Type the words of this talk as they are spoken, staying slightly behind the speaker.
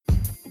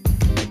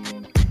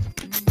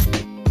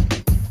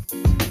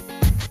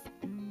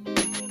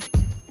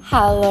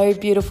Hello,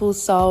 beautiful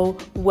soul.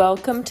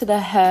 Welcome to the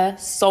Her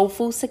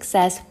Soulful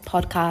Success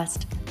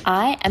podcast.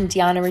 I am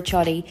Diana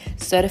Ricciotti,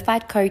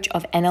 certified coach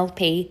of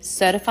NLP,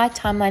 certified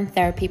timeline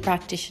therapy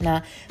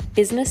practitioner,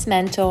 business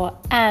mentor,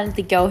 and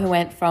the girl who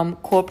went from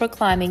corporate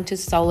climbing to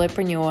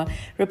solopreneur,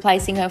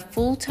 replacing her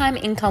full-time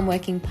income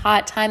working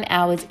part-time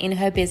hours in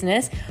her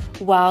business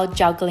while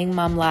juggling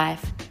mum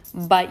life.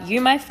 But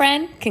you, my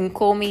friend, can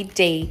call me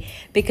D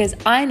because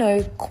I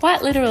know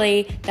quite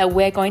literally that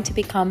we're going to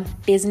become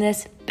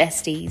business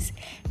besties.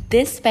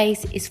 This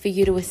space is for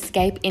you to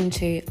escape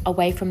into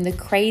away from the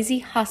crazy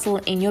hustle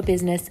in your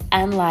business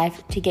and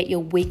life to get your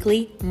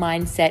weekly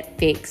mindset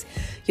fix,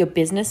 your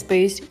business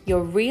boost,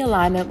 your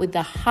realignment with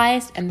the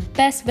highest and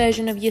best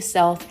version of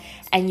yourself,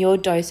 and your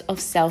dose of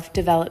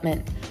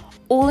self-development.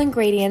 All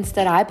ingredients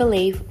that I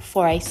believe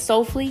for a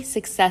soulfully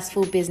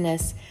successful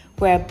business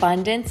where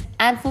abundance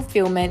and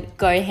fulfillment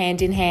go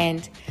hand in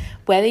hand.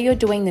 Whether you're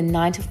doing the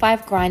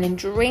 9-to-5 grind and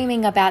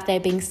dreaming about there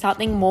being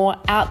something more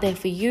out there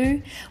for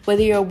you,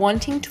 whether you're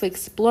wanting to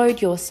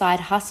explode your side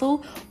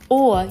hustle,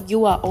 or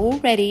you are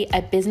already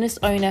a business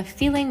owner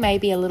feeling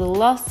maybe a little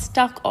lost,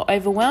 stuck, or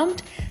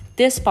overwhelmed,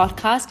 this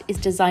podcast is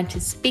designed to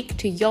speak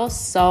to your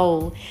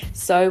soul.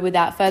 So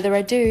without further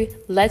ado,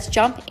 let's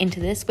jump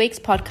into this week's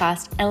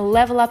podcast and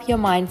level up your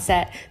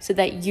mindset so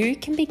that you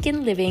can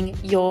begin living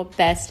your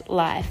best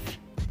life.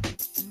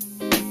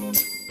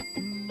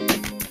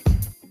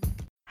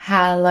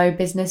 Hello,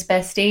 business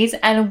besties,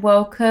 and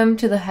welcome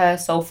to the Her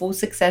Soulful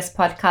Success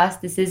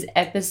podcast. This is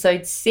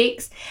episode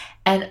 6,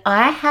 and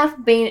I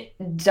have been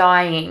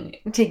dying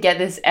to get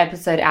this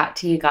episode out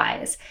to you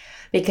guys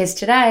because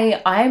today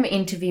I'm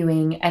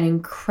interviewing an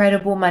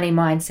incredible money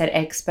mindset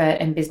expert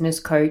and business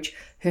coach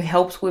who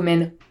helps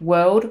women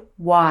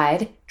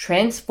worldwide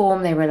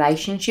transform their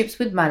relationships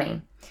with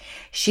money.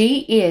 She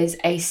is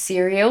a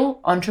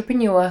serial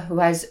entrepreneur who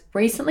has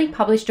recently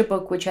published a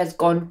book which has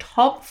gone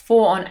top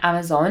 4 on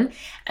Amazon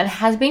and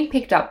has been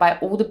picked up by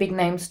all the big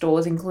name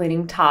stores,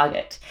 including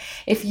Target.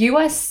 If you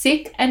are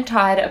sick and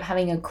tired of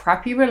having a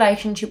crappy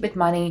relationship with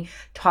money,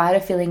 tired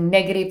of feeling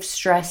negative,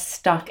 stressed,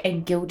 stuck,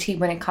 and guilty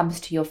when it comes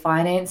to your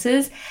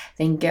finances,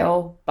 then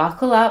girl,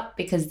 buckle up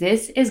because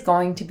this is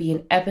going to be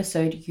an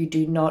episode you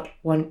do not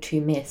want to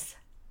miss.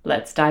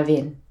 Let's dive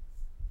in.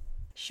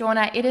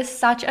 Shauna, it is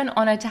such an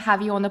honor to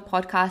have you on the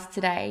podcast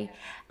today.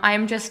 I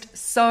am just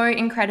so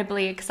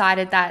incredibly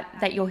excited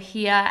that you're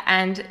here,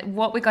 and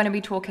what we're going to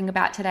be talking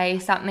about today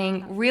is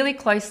something really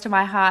close to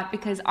my heart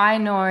because I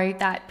know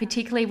that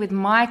particularly with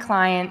my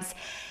clients,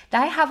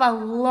 they have a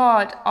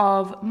lot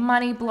of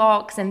money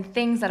blocks and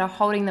things that are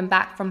holding them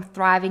back from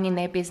thriving in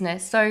their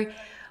business. So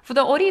for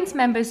the audience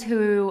members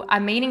who are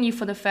meeting you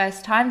for the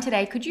first time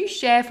today, could you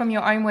share from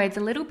your own words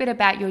a little bit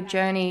about your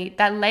journey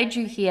that led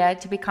you here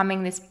to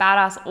becoming this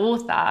badass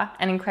author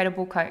and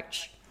incredible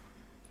coach?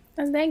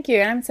 Oh, thank you.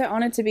 And I'm so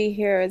honored to be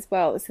here as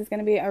well. This is going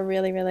to be a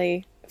really,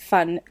 really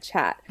fun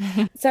chat.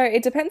 So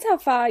it depends how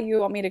far you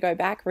want me to go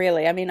back,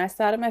 really. I mean, I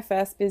started my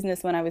first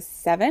business when I was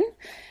 7.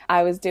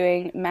 I was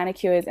doing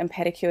manicures and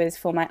pedicures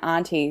for my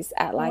aunties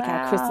at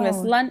our Christmas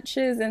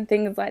lunches and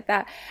things like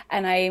that.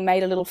 And I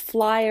made a little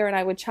flyer and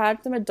I would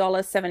charge them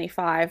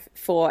 $1.75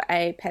 for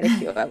a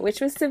pedicure, which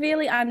was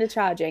severely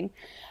undercharging.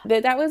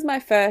 But that was my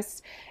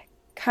first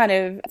kind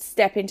of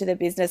step into the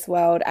business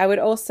world. I would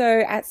also,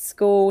 at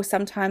school,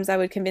 sometimes I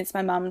would convince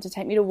my mum to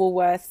take me to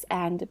Woolworths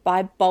and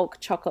buy bulk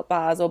chocolate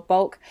bars or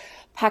bulk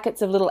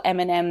packets of little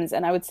M&Ms,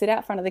 and I would sit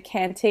out front of the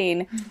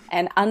canteen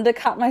and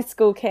undercut my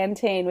school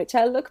canteen, which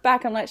I look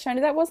back, I'm like, Shona,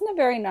 that wasn't a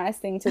very nice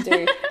thing to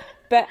do.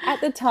 But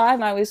at the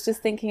time, I was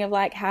just thinking of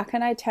like, how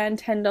can I turn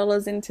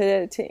 $10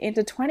 into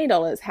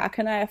 $20? How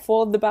can I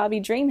afford the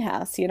Barbie dream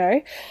house, you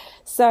know?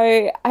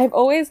 So I've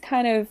always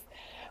kind of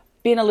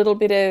been a little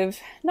bit of,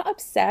 not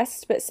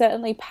obsessed, but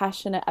certainly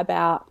passionate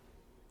about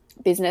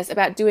business,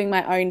 about doing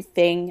my own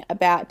thing,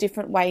 about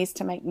different ways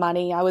to make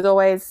money. I was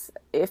always,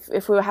 if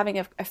we were having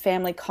a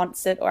family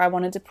concert or I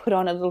wanted to put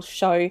on a little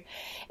show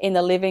in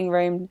the living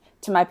room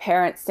to my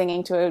parents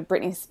singing to a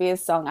Britney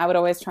Spears song, I would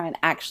always try and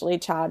actually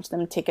charge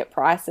them ticket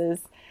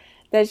prices.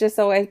 There's just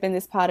always been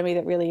this part of me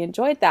that really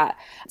enjoyed that.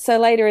 So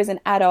later as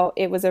an adult,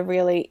 it was a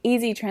really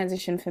easy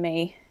transition for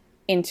me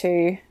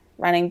into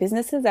running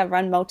businesses. I've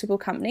run multiple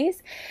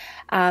companies,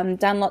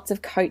 done lots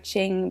of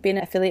coaching, been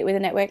an affiliate with a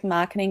network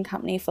marketing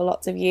company for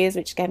lots of years,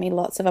 which gave me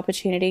lots of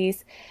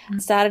opportunities.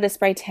 Started a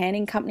spray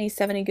tanning company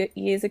 7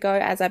 years ago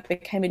as I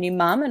became a new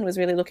mum and was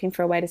really looking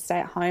for a way to stay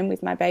at home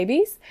with my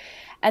babies.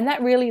 And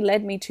that really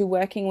led me to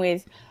working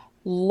with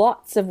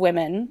lots of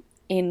women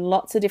in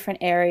lots of different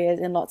areas,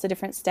 in lots of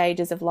different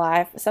stages of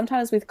life,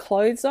 sometimes with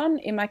clothes on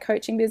in my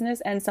coaching business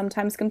and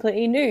sometimes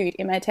completely nude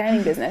in my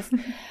tanning business.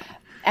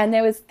 And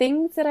there was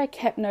things that I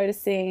kept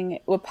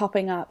noticing were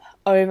popping up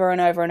over and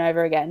over and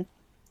over again.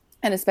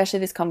 And especially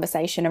this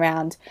conversation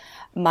around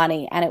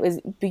money. And it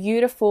was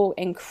beautiful,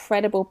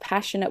 incredible,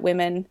 passionate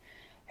women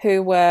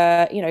who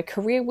were, you know,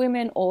 career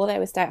women, or they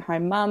were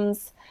stay-at-home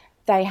mums.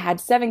 they had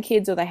 7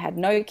 kids or they had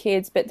no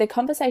kids, but the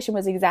conversation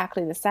was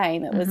exactly the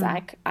same. It was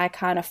like, I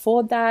can't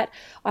afford that.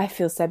 I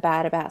feel so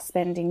bad about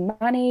spending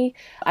money.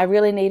 I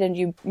really need a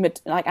new,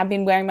 like I've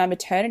been wearing my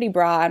maternity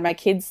bra and my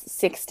kid's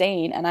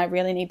 16 and I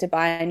really need to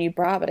buy a new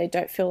bra, but I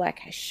don't feel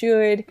like I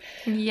should.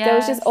 Yes. There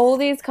was just all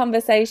these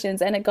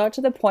conversations, and it got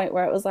to the point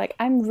where it was like,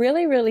 I'm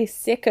really, really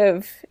sick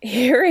of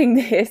hearing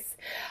this.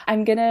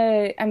 I'm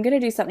gonna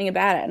do something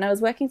about it. And I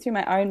was working through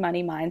my own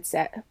money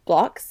mindset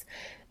blocks.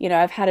 You know,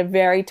 I've had a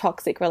very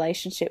toxic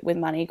relationship with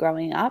money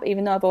growing up,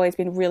 even though I've always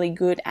been really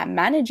good at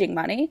managing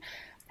money,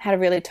 had a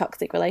really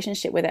toxic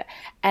relationship with it.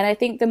 And I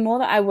think the more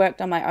that I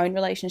worked on my own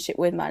relationship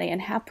with money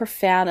and how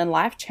profound and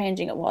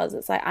life-changing it was,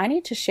 it's like, I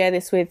need to share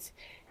this with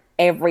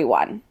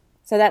everyone.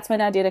 So that's when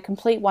I did a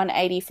complete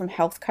 180 from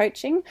health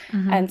coaching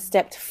and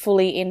stepped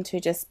fully into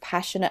just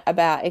passionate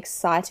about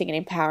exciting and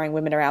empowering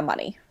women around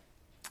money.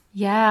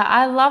 Yeah,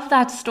 I love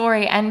that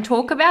story. And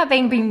talk about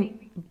being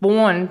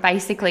born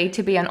basically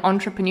to be an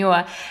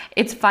entrepreneur.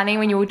 It's funny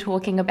when you were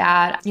talking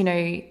about, you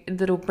know,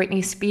 little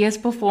Britney Spears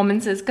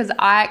performances, because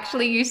I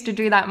actually used to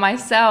do that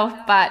myself,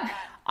 but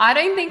I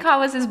don't think I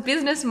was as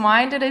business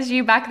minded as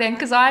you back then,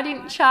 because I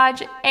didn't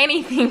charge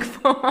anything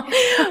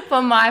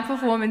for my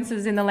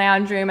performances in the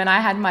lounge room, and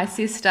I had my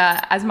sister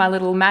as my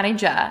little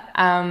manager.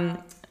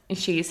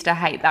 She used to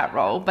hate that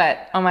role,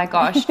 but oh my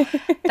gosh,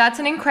 that's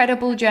an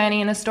incredible journey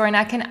and a story, and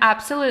I can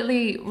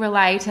absolutely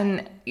relate.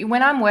 And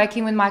when I'm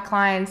working with my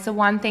clients, the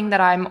one thing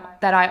that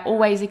I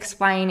always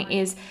explain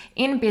is,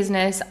 in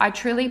business, I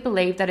truly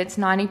believe that it's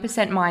 90%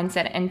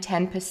 mindset and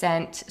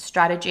 10%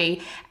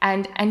 strategy.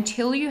 And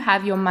until you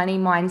have your money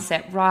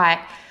mindset right,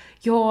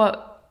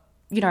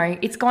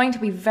 it's going to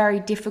be very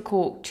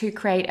difficult to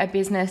create a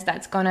business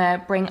that's going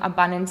to bring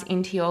abundance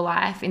into your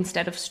life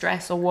instead of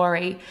stress or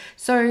worry.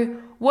 So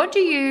what do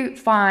you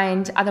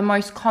find are the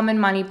most common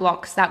money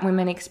blocks that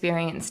women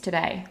experience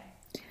today?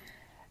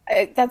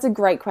 That's a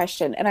great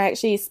question. And I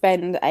actually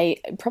spend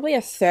probably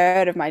a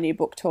third of my new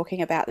book talking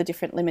about the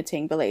different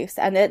limiting beliefs.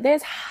 And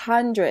there's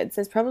hundreds,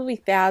 there's probably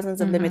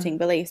thousands of limiting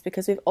beliefs,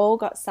 because we've all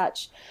got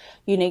such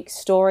unique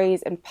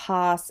stories and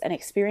pasts and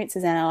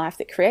experiences in our life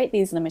that create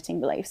these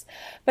limiting beliefs.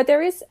 But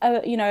there is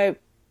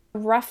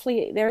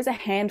there is a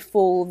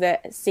handful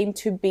that seem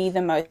to be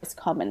the most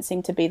common,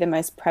 seem to be the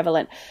most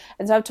prevalent.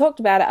 And so I've talked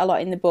about it a lot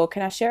in the book,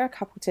 and I share a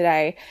couple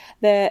today.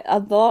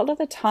 A lot of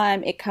the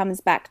time it comes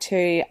back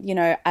to,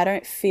 I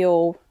don't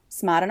feel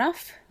smart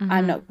enough.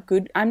 I'm not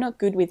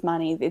good with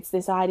money. It's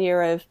this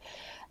idea of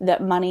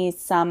that money is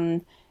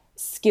some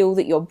skill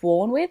that you're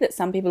born with, that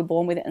some people are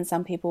born with it and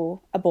some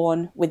people are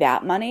born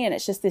without money, and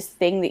it's just this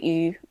thing that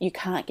you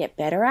can't get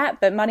better at.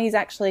 But money is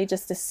actually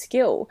just a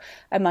skill,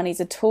 and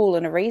money's a tool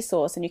and a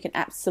resource, and you can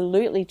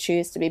absolutely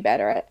choose to be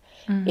better at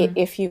it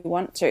if you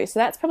want to. So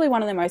that's probably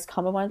one of the most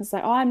common ones,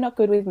 like, I'm not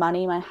good with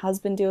money, my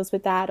husband deals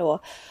with that, or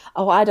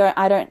I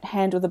don't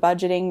handle the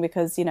budgeting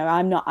because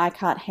I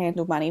can't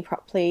handle money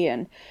properly,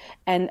 and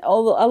a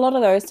lot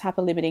of those type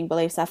of limiting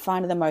beliefs I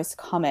find are the most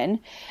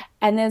common.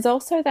 And there's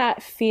also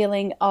that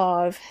feeling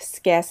of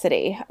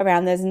scarcity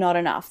around, there's not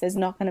enough, there's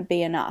not going to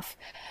be enough.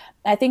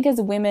 I think as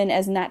women,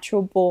 as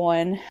natural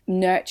born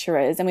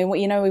nurturers, and we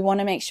want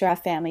to make sure our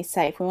family's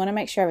safe. We want to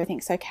make sure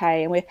everything's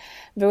okay. And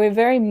we're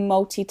very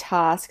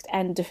multitasked,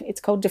 and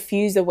it's called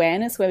diffuse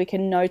awareness, where we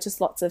can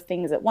notice lots of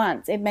things at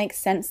once. It makes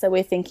sense that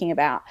we're thinking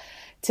about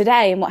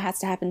today and what has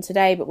to happen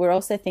today, but we're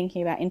also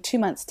thinking about in 2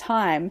 months'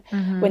 time,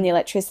 when the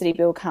electricity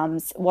bill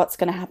comes, what's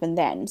going to happen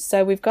then.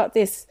 So we've got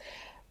this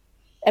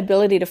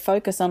ability to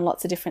focus on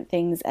lots of different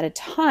things at a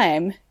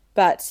time,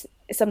 but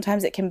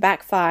sometimes it can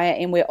backfire,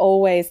 and we're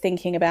always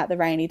thinking about the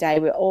rainy day.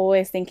 We're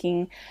always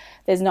thinking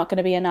there's not going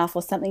to be enough,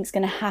 or something's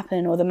going to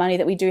happen, or the money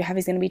that we do have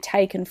is going to be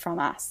taken from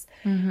us.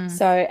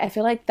 So I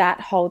feel like that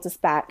holds us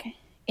back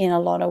in a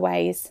lot of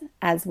ways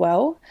as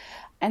well.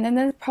 And then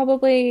there's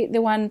probably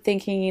the one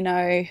thinking,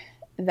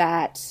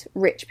 that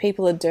rich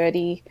people are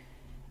dirty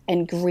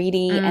and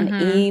greedy and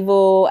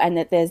evil, and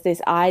that there's this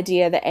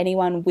idea that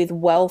anyone with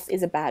wealth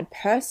is a bad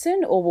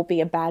person or will be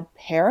a bad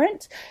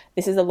parent.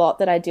 This is a lot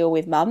that I deal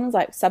with mums.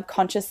 Like,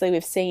 subconsciously,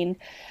 we've seen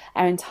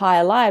our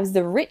entire lives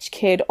the rich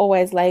kid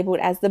always labeled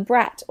as the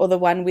brat, or the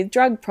one with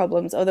drug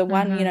problems, or the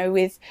one,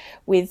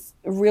 with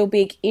real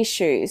big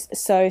issues.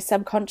 So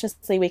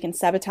subconsciously we can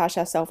sabotage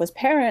ourselves as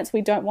parents.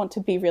 We don't want to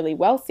be really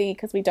wealthy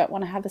because we don't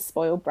want to have a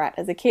spoiled brat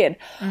as a kid,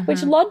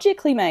 which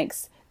logically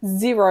makes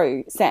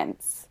zero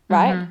sense,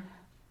 right?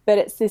 But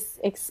it's this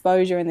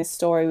exposure and this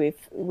story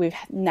we've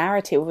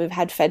narrative we've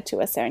had fed to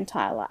us our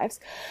entire lives.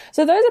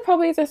 So those are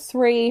probably the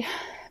 3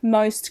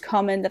 most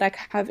common that I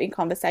have in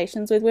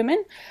conversations with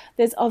women.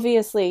 There's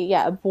obviously,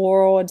 a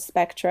broad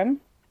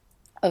spectrum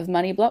of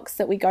money blocks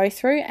that we go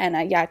through, and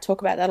I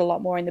talk about that a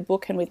lot more in the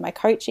book and with my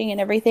coaching and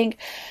everything.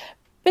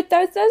 But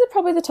those are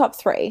probably the top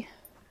 3.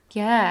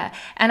 Yeah,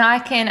 and I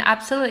can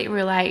absolutely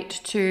relate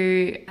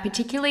to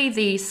particularly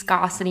the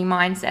scarcity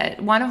mindset.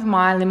 One of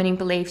my limiting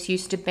beliefs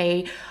used to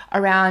be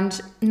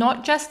around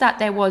not just that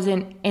there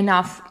wasn't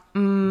enough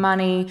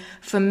money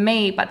for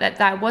me, but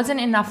that wasn't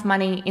enough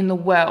money in the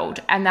world,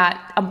 and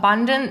that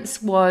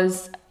abundance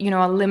was,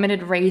 a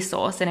limited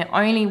resource, and it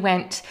only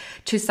went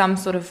to some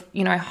sort of,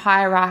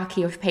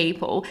 hierarchy of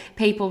people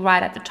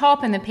right at the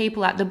top, and the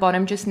people at the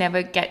bottom just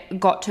never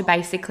got to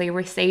basically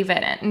receive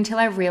it, until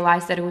I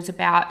realized that it was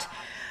about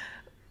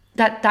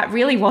that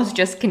really was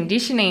just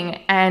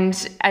conditioning,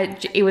 and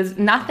it was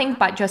nothing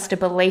but just a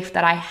belief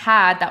that I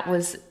had that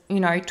was,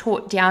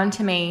 taught down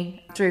to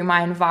me through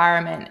my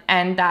environment,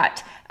 and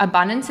that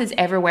abundance is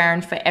everywhere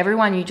and for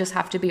everyone. You just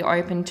have to be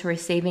open to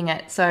receiving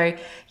it. So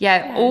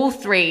yeah, all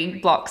three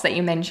blocks that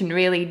you mentioned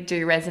really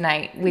do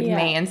resonate with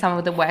me and some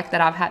of the work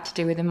that I've had to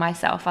do within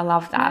myself. I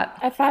love that.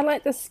 I find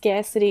like the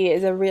scarcity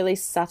is a really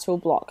subtle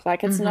block.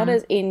 Like it's not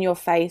as in your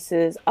face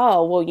as,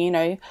 oh,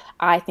 well,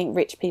 I think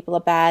rich people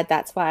are bad.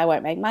 That's why I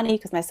won't make money,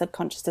 because my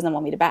subconscious doesn't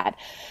want me to bad.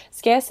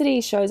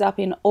 Scarcity shows up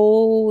in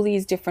all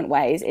these different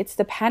ways. It's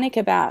the panic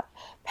about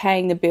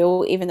paying the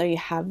bill even though you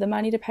have the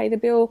money to pay the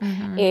bill.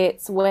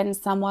 It's when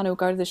someone will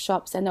go to the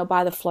shops and they'll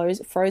buy the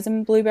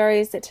frozen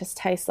blueberries that just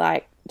taste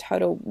like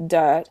total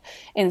dirt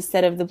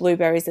instead of the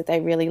blueberries that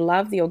they really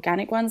love, the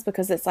organic ones,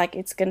 because it's like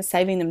it's going to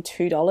saving them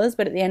 $2,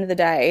 but at the end of the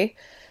day,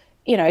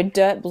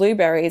 dirt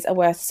blueberries are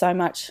worth so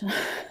much.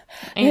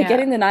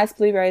 Getting the nice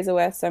blueberries are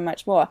worth so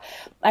much more.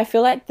 I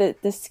feel like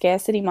the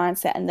scarcity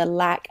mindset and the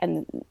lack,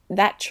 and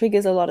that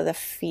triggers a lot of the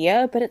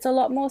fear, but it's a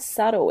lot more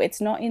subtle.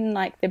 It's not in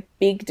like the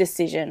big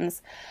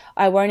decisions.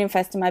 I won't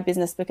invest in my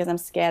business because I'm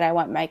scared I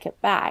won't make it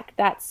back.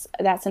 That's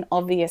an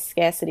obvious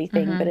scarcity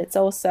thing, but it's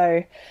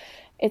also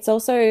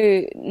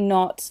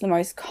not the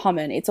most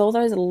common. It's all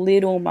those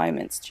little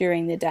moments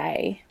during the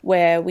day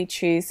where we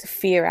choose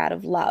fear out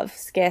of love,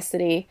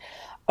 scarcity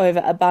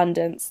over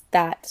abundance,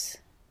 that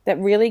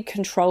really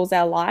controls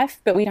our life,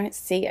 but we don't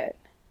see it.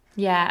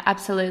 Yeah,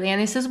 absolutely. And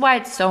this is why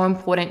it's so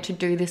important to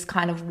do this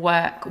kind of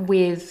work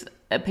with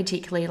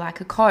particularly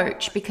like a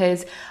coach,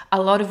 because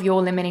a lot of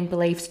your limiting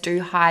beliefs do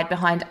hide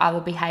behind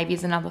other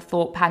behaviors and other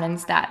thought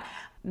patterns that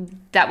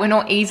we're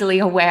not easily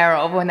aware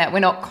of, or that we're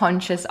not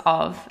conscious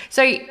of.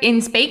 So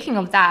in speaking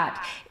of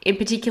that, in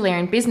particular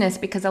in business,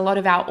 because a lot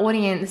of our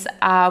audience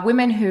are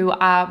women who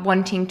are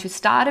wanting to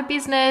start a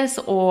business,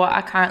 or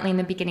are currently in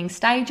the beginning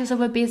stages of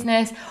a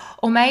business,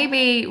 or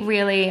maybe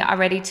really are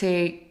ready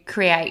to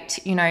create,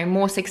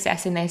 more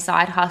success in their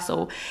side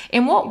hustle.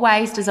 In what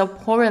ways does a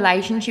poor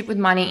relationship with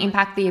money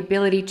impact the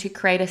ability to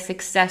create a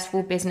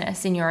successful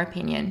business, in your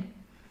opinion?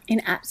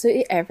 In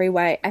absolutely every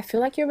way. I feel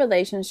like your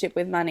relationship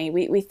with money,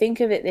 we think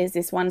of it as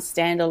this one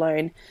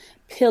standalone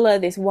pillar,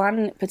 this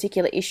one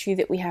particular issue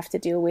that we have to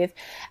deal with.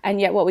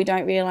 And yet what we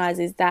don't realize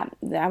is that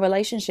our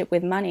relationship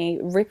with money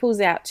ripples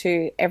out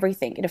to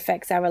everything. It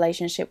affects our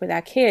relationship with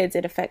our kids.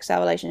 It affects our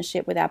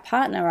relationship with our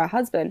partner, our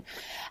husband.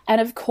 And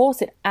of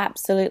course, it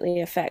absolutely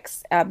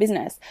affects our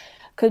business.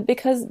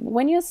 Because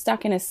when you're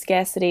stuck in a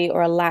scarcity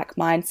or a lack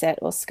mindset,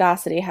 or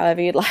scarcity,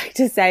 however you'd like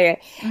to say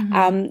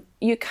it,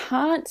 you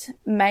can't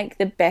make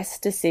the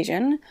best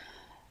decision,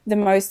 the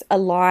most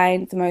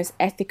aligned, the most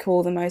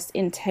ethical, the most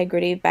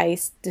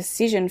integrity-based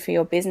decision for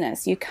your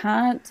business. You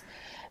can't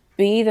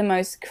be the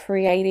most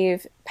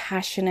creative,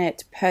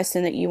 passionate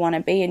person that you want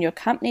to be in your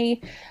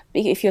company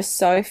if you're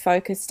so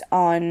focused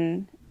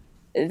on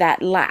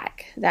that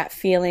lack, that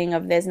feeling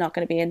of there's not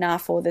going to be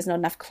enough, or there's not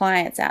enough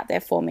clients out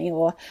there for me,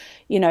 or,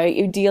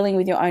 you're dealing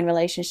with your own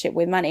relationship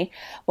with money.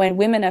 When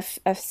women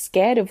are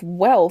scared of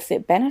wealth,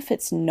 it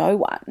benefits no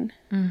one,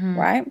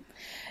 right?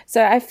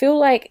 So I feel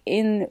like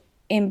in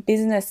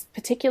business,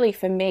 particularly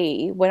for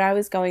me, when I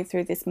was going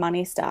through this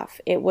money stuff,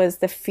 it was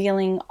the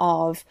feeling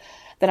of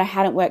that I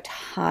hadn't worked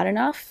hard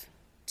enough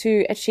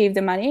to achieve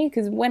the money.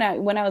 Because when I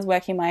was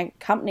working my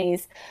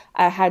companies,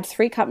 I had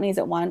 3 companies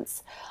at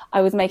once.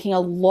 I was making a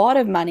lot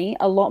of money,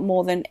 a lot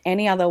more than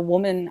any other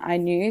woman I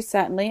knew,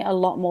 certainly a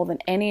lot more than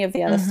any of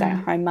the other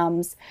stay-at-home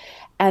mums.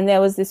 And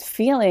there was this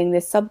feeling,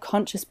 this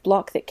subconscious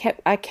block that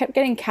I kept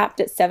getting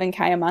capped at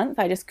 $7,000 a month.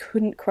 I just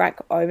couldn't crack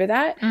over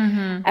that.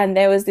 And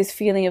there was this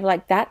feeling of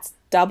like, that's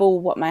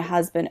double what my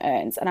husband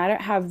earns, and I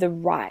don't have the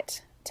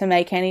right to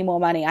make any more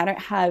money. I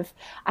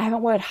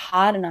haven't worked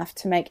hard enough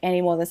to make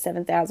any more than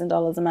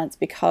 $7,000 a month,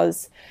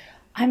 because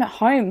I'm at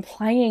home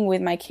playing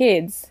with my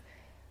kids,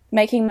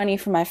 making money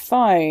from my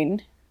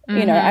phone.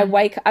 I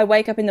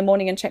wake up in the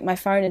morning and check my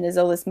phone, and there's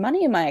all this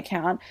money in my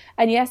account.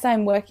 And yes,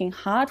 I'm working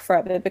hard for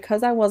it, but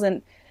because I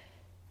wasn't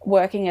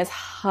working as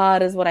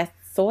hard as what I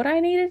thought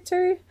I needed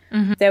to,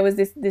 there was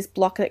this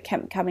block that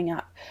kept coming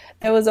up.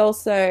 There was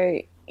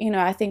also,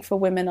 I think for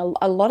women,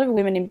 a lot of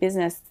women in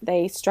business,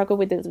 they struggle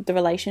with the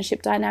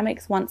relationship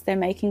dynamics once they're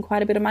making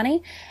quite a bit of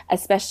money,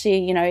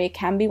 especially, it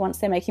can be once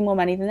they're making more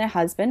money than their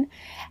husband.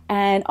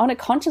 And on a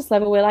conscious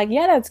level, we're like,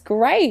 yeah, that's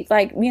great.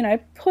 Like,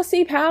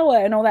 pussy power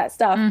and all that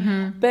stuff.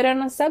 But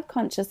on a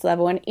subconscious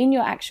level and in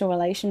your actual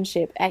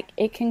relationship,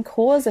 it can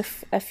cause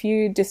a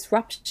few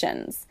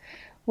disruptions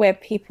where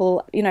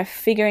people,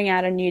 figuring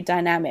out a new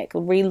dynamic,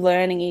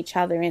 relearning each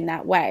other in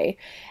that way.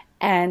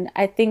 And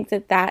I think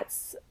that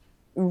that's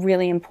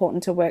really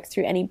important to work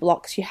through any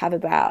blocks you have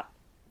about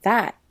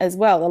that as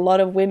well. A lot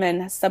of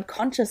women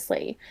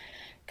subconsciously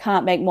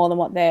can't make more than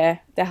what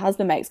their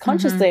husband makes.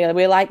 Consciously,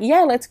 we're like,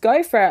 yeah, let's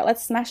go for it.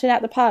 Let's smash it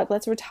out the park.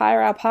 Let's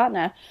retire our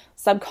partner.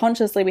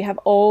 Subconsciously, we have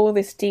all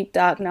this deep,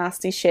 dark,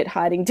 nasty shit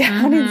hiding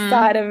down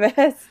inside of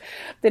us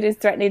that is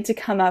threatening to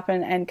come up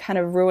and kind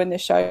of ruin the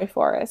show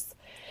for us.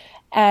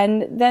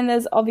 And then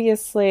there's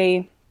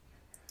obviously,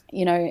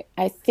 you know,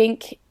 I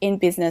think in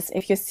business,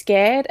 if you're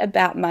scared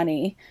about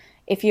money,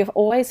 if you're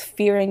always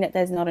fearing that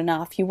there's not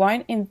enough, you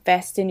won't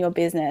invest in your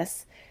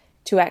business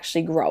to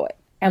actually grow it.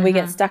 And we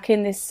get stuck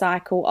in this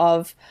cycle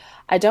of,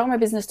 I don't want my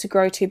business to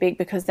grow too big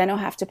because then I'll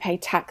have to pay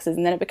taxes,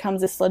 and then it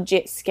becomes this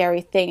legit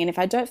scary thing. And if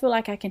I don't feel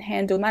like I can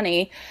handle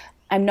money,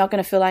 I'm not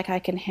going to feel like I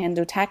can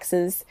handle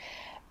taxes.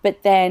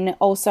 But then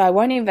also I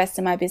won't invest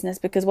in my business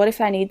because what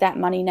if I need that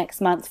money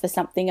next month for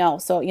something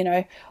else? Or, you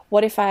know,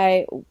 what if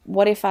I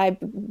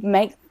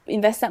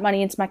invest that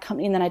money into my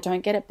company and then I don't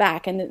get it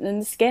back? And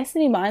the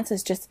scarcity mindset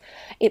is just,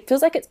 it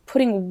feels like it's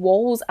putting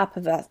walls up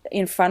of us,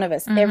 in front of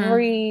us.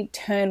 Every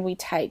turn we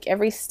take,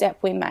 every step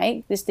we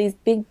make, these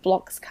big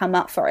blocks come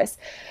up for us.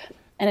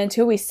 And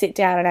until we sit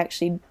down and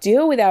actually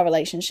deal with our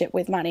relationship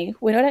with money,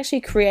 we're not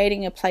actually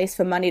creating a place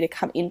for money to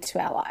come into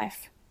our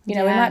life. You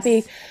know, we might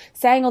be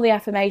saying all the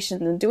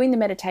affirmations and doing the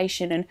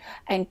meditation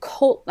and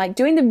like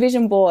doing the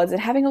vision boards and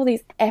having all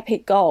these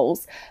epic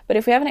goals. But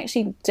if we haven't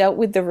actually dealt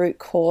with the root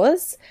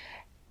cause,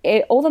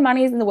 all the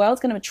money in the world is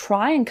going to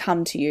try and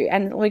come to you,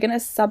 and we're going to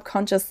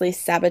subconsciously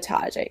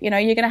sabotage it. You know,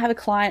 you're going to have a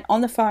client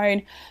on the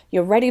phone,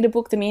 you're ready to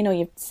book them in, or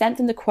you've sent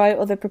them the quote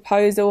or the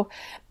proposal.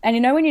 And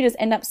you know, when you just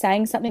end up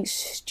saying something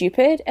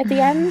stupid at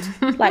the end,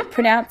 like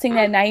pronouncing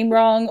their name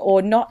wrong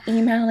or not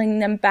emailing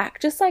them back,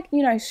 just like,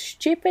 you know,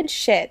 stupid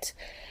shit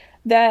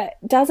that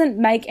doesn't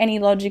make any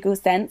logical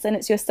sense, and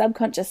it's your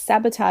subconscious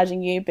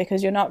sabotaging you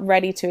because you're not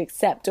ready to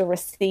accept or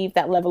receive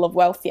that level of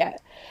wealth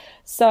yet.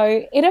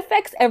 So it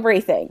affects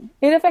everything.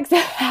 It affects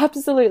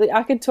absolutely.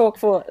 I could talk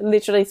for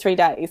literally 3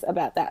 days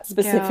about that,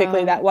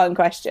 specifically that one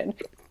question.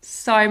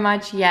 So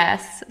much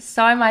yes.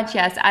 So much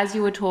yes. As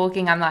you were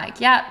talking, I'm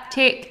like, yeah,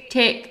 tick,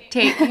 tick,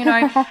 tick, you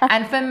know.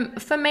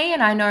 And for me,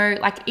 and I know,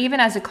 like, even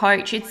as a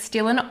coach, it's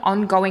still an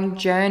ongoing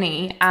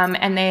journey,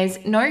 and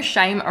there's no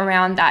shame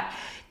around that.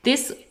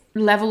 This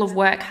level of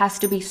work has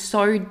to be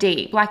so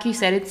deep. Like you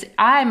said,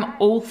 I'm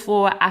all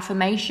for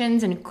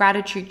affirmations and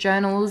gratitude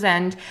journals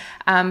and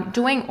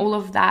doing all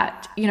of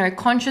that, you know,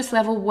 conscious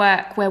level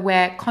work where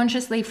we're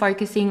consciously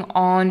focusing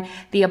on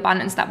the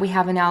abundance that we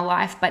have in our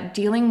life. But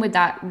dealing with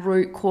that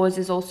root cause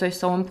is also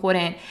so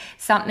important.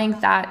 Something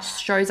that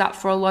shows up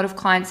for a lot of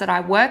clients that I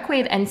work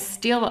with, and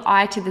still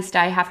I to this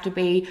day have to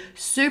be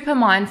super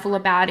mindful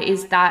about,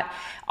 is that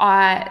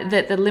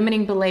the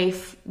limiting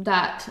belief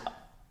that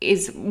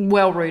is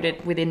well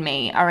rooted within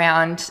me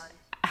around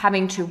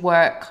having to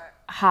work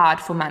hard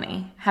for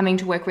money, having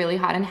to work really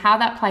hard. And how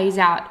that plays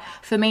out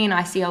for me, and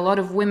I see a lot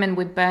of women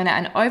with burnout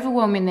and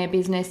overwhelm in their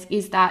business,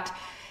 is that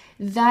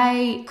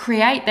they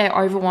create their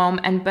overwhelm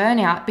and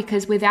burnout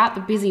because without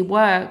the busy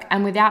work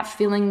and without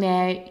filling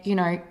their, you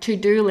know,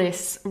 to-do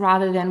lists,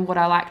 rather than what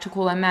I like to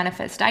call a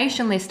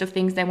manifestation list of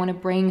things they want to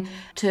bring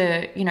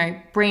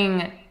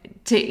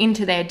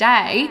into their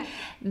day,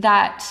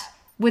 that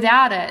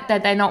without it,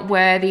 that they're not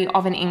worthy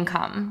of an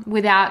income,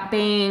 without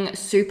being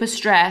super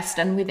stressed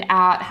and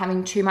without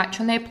having too much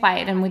on their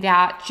plate and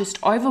without just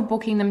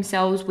overbooking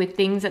themselves with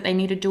things that they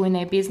need to do in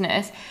their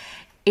business.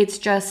 It's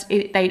just,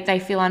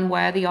 they feel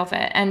unworthy of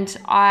it. And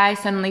I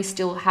certainly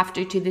still have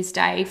to this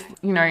day,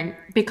 you know,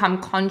 become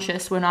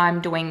conscious when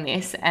I'm doing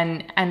this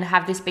and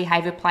have this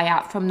behavior play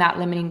out from that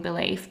limiting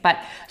belief. But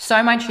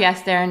so much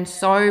yes there, and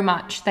so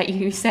much that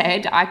you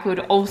said. I could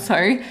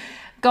also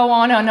go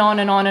on and on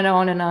and on and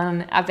on and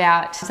on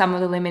about some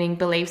of the limiting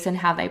beliefs and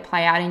how they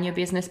play out in your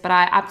business. But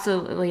I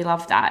absolutely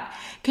love that.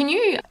 Can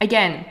you,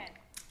 again,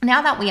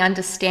 now that we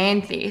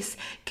understand this,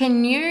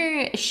 can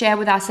you share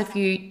with us a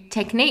few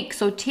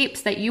techniques or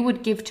tips that you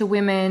would give to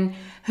women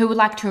who would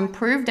like to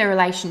improve their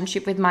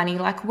relationship with money?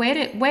 Like, where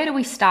do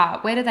we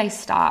start? Where do they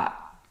start?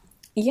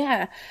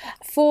 Yeah.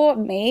 For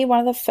me, one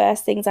of the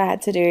first things I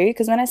had to do,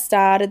 because when I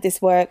started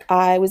this work,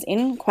 I was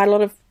in quite a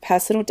lot of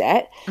personal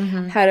debt,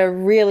 had a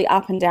really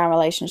up and down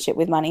relationship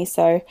with money.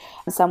 So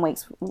some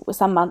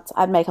months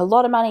I'd make a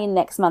lot of money, and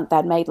next month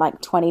I'd made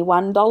like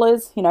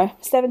 $21, you know,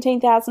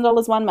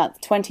 $17,000 one month,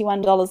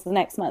 $21 the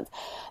next month.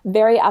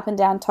 Very up and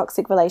down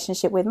toxic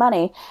relationship with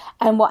money.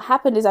 And what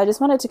happened is I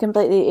just wanted to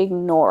completely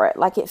ignore it.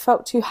 Like, it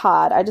felt too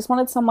hard. I just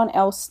wanted someone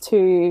else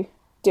to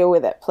deal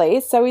with it,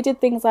 please. So we did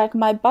things like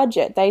my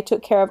budget. They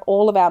took care of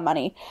all of our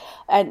money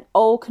and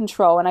all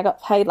control, and I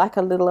got paid like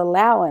a little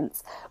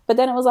allowance. But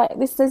then it was like,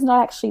 this is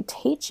not actually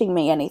teaching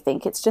me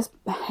anything. It's just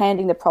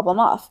handing the problem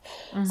off.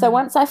 So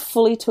once I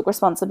fully took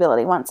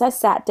responsibility, once I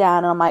sat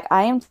down and I'm like,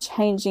 I am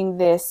changing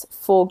this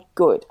for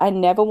good. I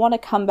never want to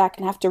come back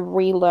and have to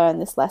relearn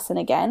this lesson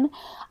again.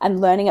 I'm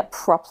learning it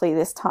properly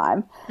this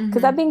time,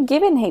 because I've been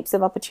given heaps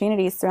of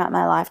opportunities throughout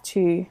my life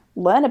to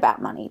learn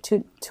about money,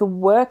 to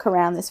work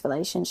around this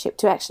relationship,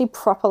 to actually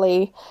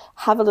properly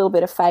have a little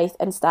bit of faith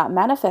and start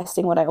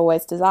manifesting what I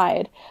always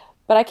desired.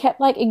 but I kept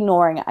like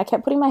ignoring it. I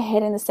kept putting my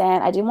head in the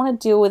sand. I didn't want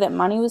to deal with it.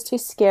 Money was too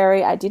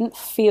scary. I didn't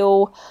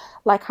feel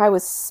like I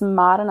was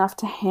smart enough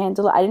to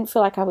handle it. I didn't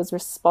feel like I was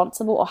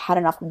responsible or had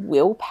enough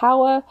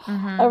willpower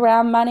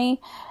around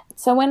money.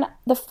 So one of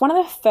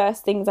the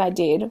first things I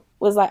did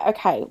was like,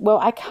 okay, well,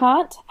 I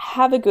can't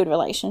have a good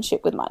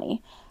relationship with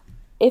money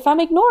if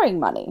I'm ignoring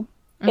money.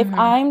 If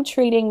I'm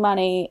treating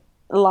money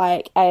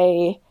like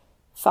a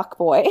fuck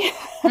boy,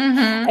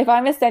 if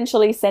I'm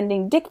essentially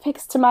sending dick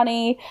pics to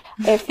money,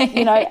 if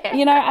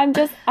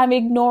I'm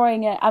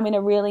ignoring it, I'm in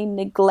a really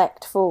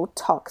neglectful,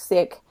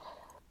 toxic,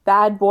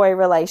 bad boy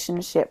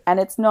relationship, and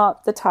it's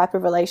not the type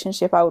of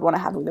relationship I would want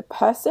to have with a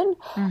person.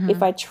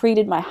 If I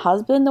treated my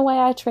husband the way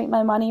I treat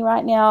my money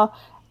right now,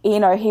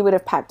 he would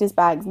have packed his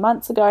bags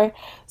months ago.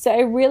 So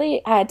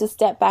I had to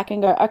step back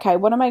and go, okay,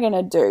 what am I going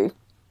to do?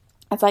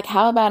 It's like,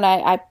 how about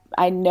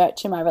I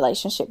nurture my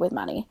relationship with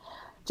money?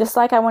 Just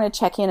like I want to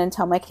check in and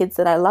tell my kids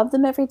that I love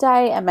them every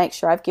day and make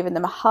sure I've given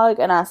them a hug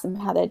and ask them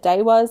how their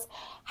day was.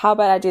 How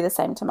about I do the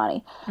same to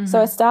money? So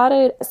I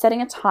started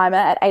setting a timer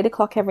at 8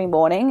 o'clock every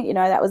morning.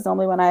 That was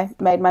normally when I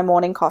made my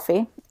morning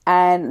coffee.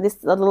 And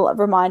this little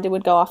reminder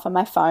would go off on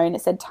my phone.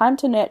 It said, time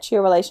to nurture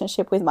your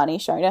relationship with money,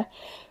 Shona.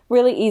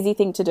 Really easy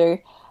thing to do.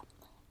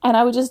 And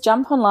I would just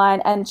jump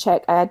online and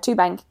check. I had two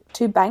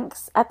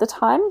banks at the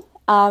time.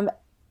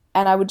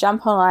 And I would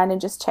jump online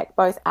and just check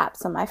both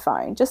apps on my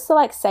phone just to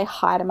like say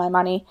hi to my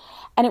money.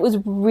 And it was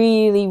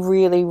really,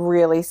 really,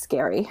 really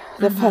scary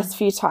the first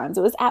few times.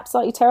 It was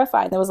absolutely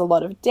terrifying. There was a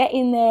lot of debt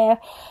in there.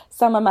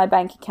 Some of my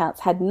bank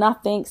accounts had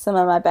nothing. Some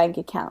of my bank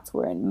accounts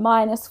were in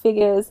minus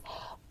figures.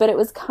 But it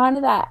was kind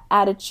of that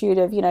attitude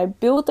of,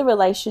 build the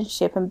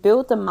relationship and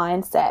build the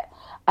mindset,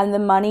 and the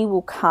money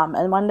will come.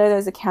 And one day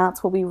those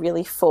accounts will be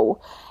really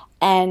full.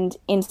 And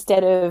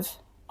instead of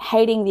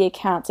hating the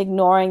accounts,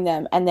 ignoring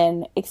them, and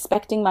then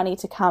expecting money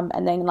to come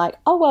and then like,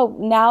 oh, well,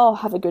 now I'll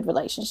have a good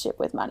relationship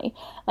with money.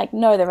 Like,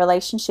 no, the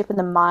relationship and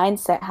the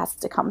mindset has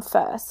to come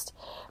first.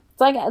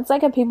 It's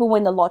like if people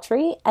win the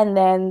lottery and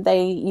then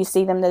you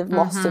see them, they've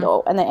lost it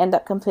all and they end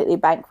up completely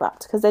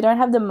bankrupt because they don't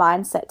have the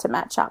mindset to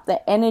match up.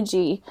 Their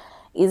energy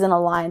isn't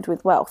aligned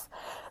with wealth.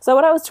 So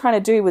what I was trying to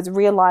do was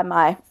realign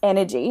my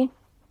energy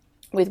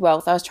with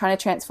wealth. I was trying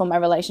to transform my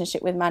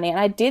relationship with money. And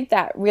I did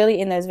that really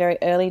in those very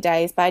early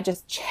days by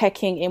just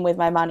checking in with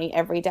my money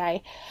every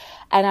day.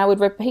 And I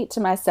would repeat to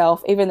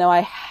myself, even though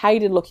I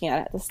hated looking at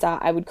it at the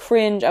start, I would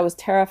cringe, I was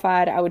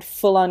terrified, I would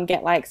full on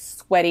get like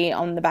sweaty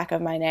on the back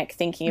of my neck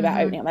thinking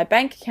about opening up my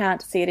bank account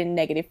to see it in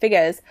negative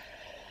figures.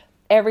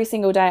 Every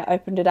single day I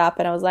opened it up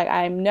and I was like,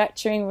 I'm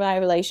nurturing my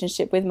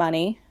relationship with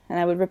money. And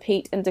I would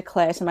repeat and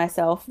declare to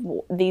myself,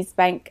 these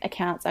bank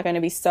accounts are going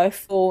to be so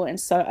full and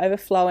so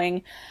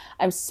overflowing.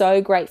 I'm so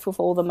grateful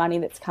for all the money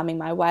that's coming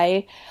my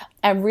way.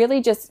 And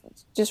really just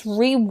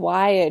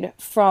rewired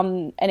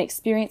from an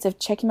experience of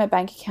checking my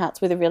bank accounts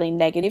with a really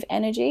negative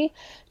energy,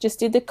 just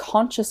did the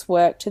conscious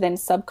work to then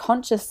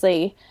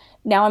subconsciously,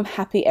 now I'm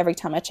happy every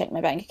time I check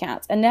my bank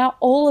accounts. And now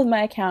all of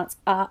my accounts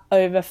are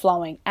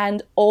overflowing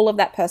and all of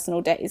that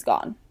personal debt is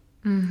gone.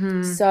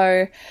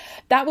 So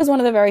that was one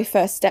of the very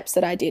first steps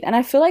that I did. And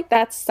I feel like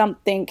that's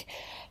something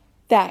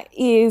that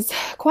is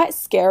quite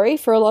scary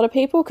for a lot of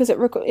people because it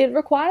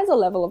requires a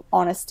level of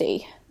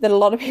honesty that a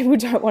lot of people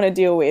don't want to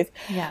deal with.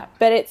 Yeah.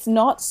 But it's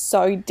not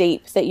so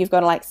deep that you've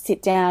got to like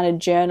sit down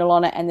and journal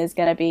on it and there's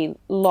going to be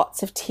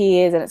lots of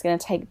tears and it's going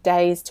to take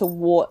days to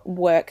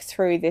work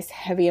through this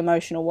heavy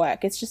emotional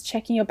work. It's just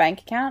checking your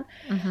bank account,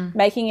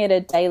 making it a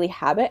daily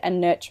habit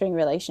and nurturing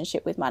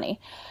relationship with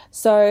money.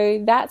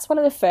 So that's one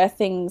of the first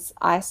things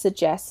I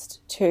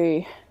suggest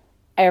to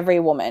every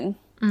woman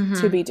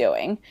to be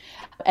doing.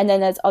 And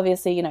then there's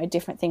obviously,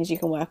 different things you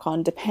can work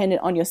on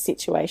dependent on your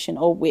situation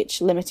or which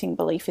limiting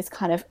belief is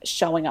kind of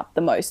showing up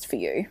the most for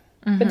you.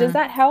 But does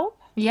that help?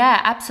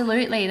 Yeah,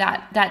 absolutely.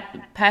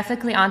 That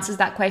perfectly answers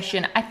that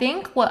question. I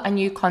think what a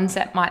new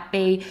concept might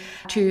be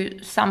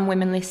to some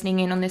women listening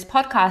in on this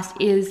podcast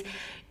is,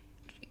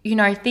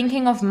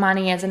 thinking of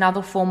money as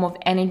another form of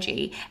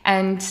energy.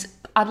 And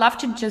I'd love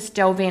to just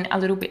delve in a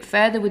little bit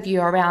further with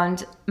you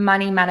around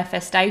money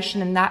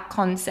manifestation and that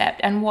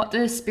concept and what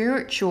the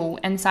spiritual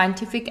and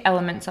scientific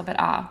elements of it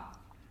are.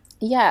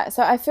 Yeah,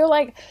 so I feel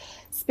like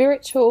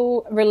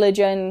spiritual,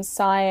 religion,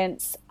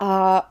 science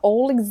are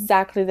all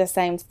exactly the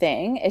same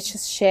thing. It's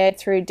just shared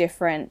through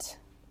different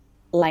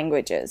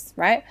languages,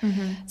 right?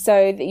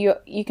 So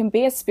you can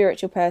be a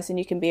spiritual person,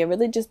 you can be a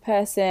religious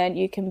person,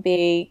 you can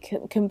be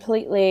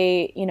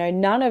completely,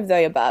 none of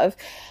the above.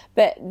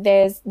 But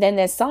there's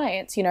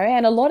science,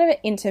 and a lot of it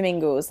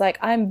intermingles. Like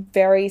I'm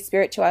very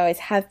spiritual. I always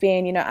have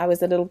been. I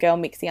was a little girl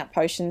mixing up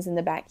potions in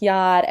the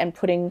backyard and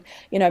putting,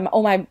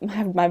 all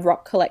my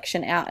rock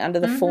collection out under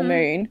the full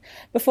moon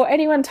before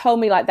anyone told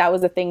me like that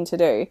was a thing to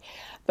do.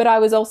 But I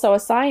was also a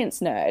science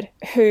nerd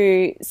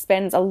who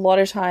spends a lot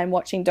of time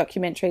watching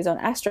documentaries on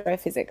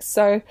astrophysics.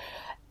 So,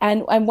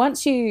 and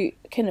once you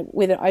can,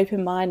 with an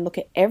open mind, look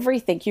at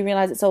everything, you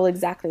realize it's all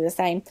exactly the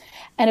same.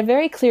 And a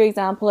very clear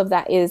example of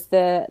that is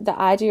the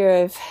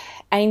idea of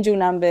angel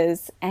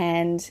numbers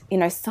and,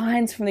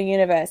 signs from the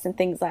universe and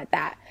things like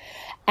that.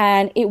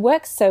 And it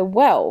works so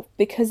well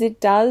because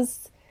it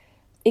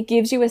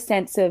gives you a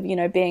sense of,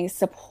 being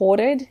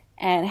supported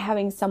and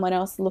having someone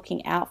else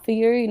looking out for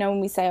you. When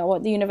we say, I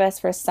want the universe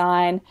for a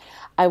sign,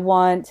 I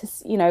want,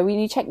 when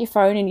you check your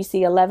phone and you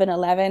see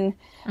 1111,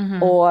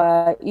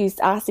 or you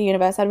ask the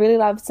universe, I'd really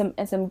love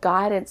some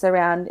guidance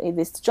around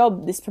this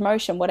job, this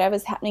promotion,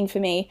 whatever's happening for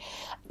me.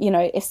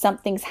 If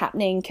something's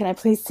happening, can I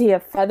please see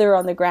a feather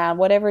on the ground?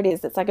 Whatever it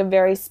is, it's like a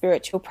very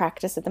spiritual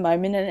practice at the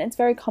moment, and it's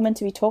very common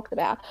to be talked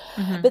about.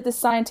 But the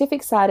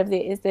scientific side of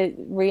it is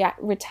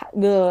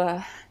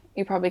the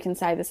you probably can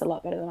say this a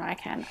lot better than I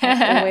can.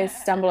 I always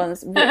stumble on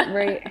this.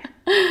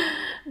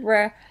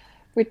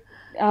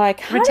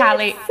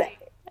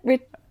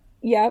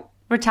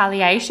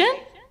 Retaliation?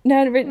 No,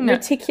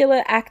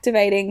 reticular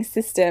activating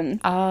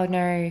system. Oh,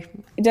 no.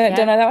 Don't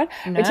know that one?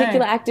 No.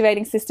 Reticular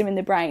activating system in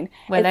the brain.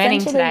 We're learning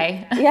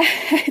today. Yeah,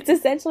 it's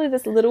essentially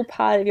this little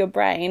part of your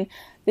brain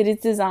that is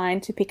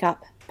designed to pick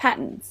up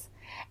patterns.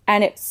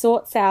 And it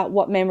sorts out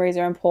what memories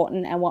are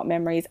important and what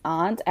memories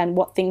aren't, and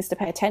what things to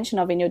pay attention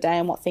of in your day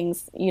and what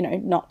things,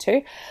 not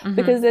to.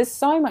 Because there's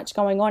so much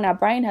going on. Our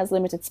brain has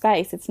limited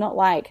space. It's not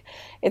like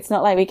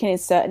we can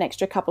insert an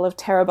extra couple of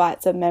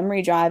terabytes of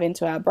memory drive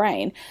into our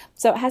brain.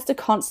 So it has to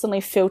constantly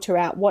filter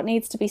out what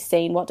needs to be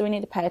seen, what do we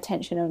need to pay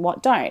attention, and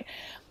what don't.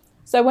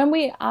 So when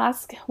we've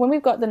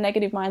got the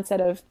negative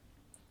mindset of,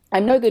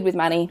 I'm no good with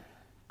money,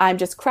 I'm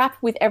just crap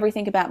with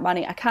everything about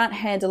money, I can't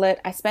handle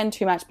it, I spend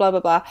too much, blah, blah,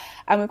 blah.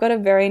 And we've got a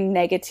very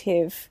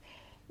negative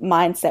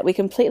mindset. We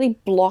completely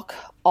block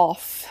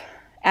off,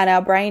 and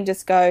our brain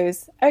just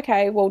goes,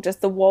 okay, well, just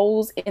the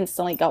walls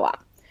instantly go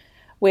up.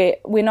 We're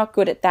not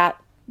good at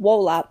that.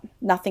 Wall up,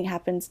 nothing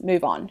happens,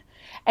 move on.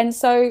 And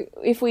so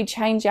if we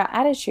change our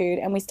attitude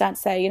and we start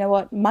to say, you know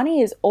what,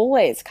 money is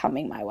always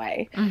coming my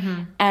way,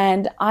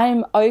 and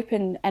I'm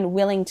open and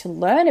willing to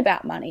learn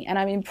about money, and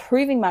I'm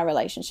improving my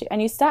relationship,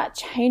 and you start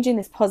changing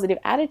this positive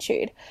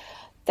attitude,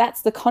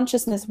 that's the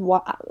consciousness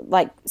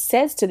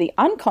says to the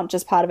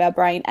unconscious part of our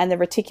brain, and the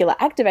reticular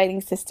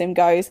activating system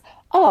goes,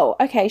 oh,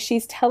 okay,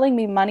 she's telling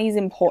me money is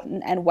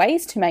important and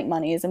ways to make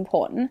money is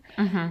important.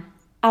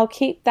 I'll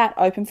keep that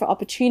open for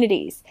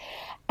opportunities.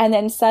 And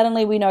then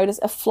suddenly we notice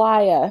a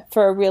flyer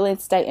for a real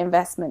estate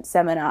investment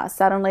seminar.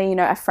 Suddenly,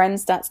 a friend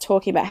starts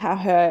talking about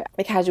how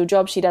the casual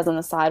job she does on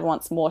the side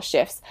wants more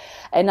shifts.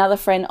 Another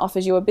friend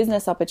offers you a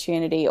business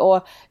opportunity,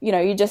 or,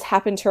 you just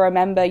happen to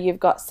remember you've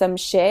got some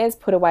shares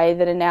put away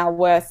that are now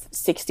worth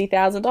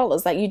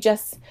 $60,000. Like, you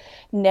just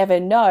never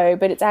know,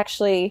 but it's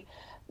actually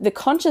the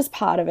conscious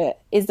part of it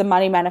is the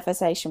money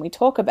manifestation we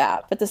talk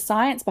about, but the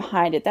science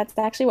behind it, that's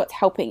actually what's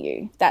helping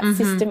you. That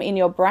system in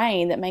your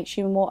brain that makes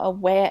you more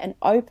aware and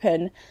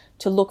open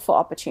to look for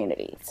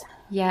opportunities.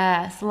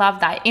 Yes, love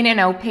that. In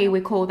NLP,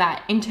 we call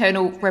that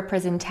internal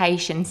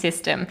representation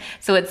system.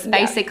 So it's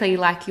basically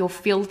like your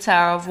filter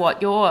of what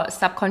your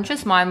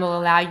subconscious mind will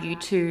allow you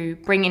to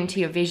bring into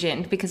your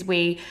vision, because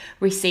we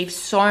receive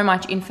so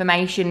much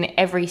information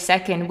every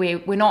second.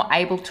 We're not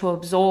able to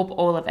absorb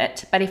all of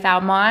it. But if our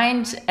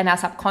mind and our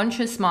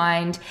subconscious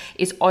mind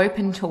is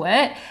open to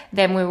it,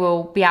 then we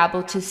will be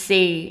able to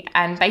see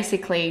and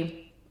basically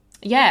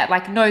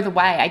know the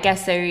way, I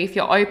guess. So if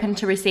you're open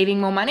to receiving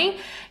more money,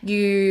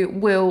 you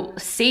will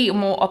see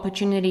more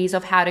opportunities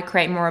of how to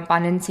create more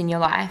abundance in your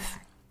life.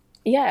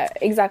 Yeah,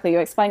 exactly. You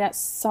explained that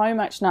so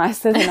much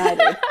nicer than I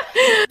did.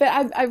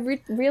 But I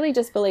really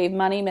just believe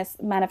money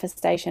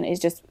manifestation is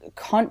just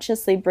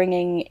consciously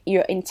bringing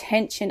your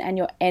intention and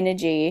your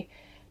energy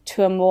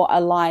to a more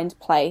aligned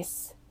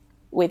place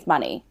with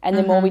money. And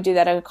the more we do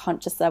that at a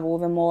conscious level,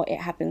 the more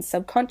it happens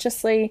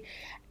subconsciously.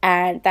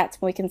 And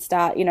that's when we can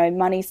start,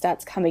 money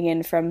starts coming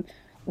in from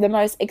the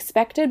most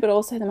expected, but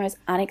also the most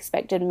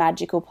unexpected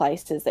magical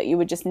places that you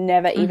would just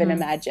never even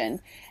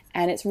imagine.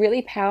 And it's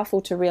really powerful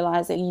to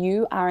realize that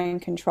you are in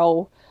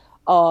control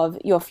of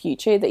your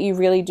future, that you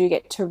really do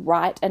get to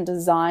write and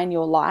design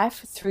your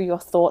life through your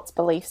thoughts,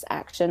 beliefs,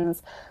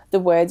 actions, the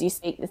words you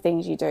speak, the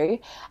things you do.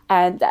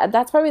 And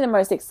that's probably the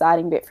most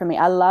exciting bit for me.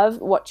 I love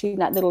watching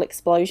that little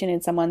explosion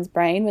in someone's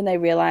brain when they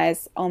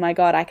realize, oh my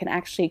God, I can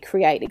actually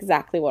create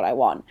exactly what I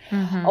want.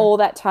 All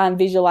that time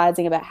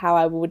visualizing about how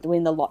I would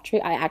win the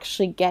lottery, I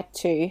actually get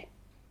to,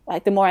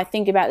 the more I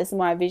think about this, the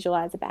more I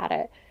visualize about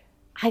it,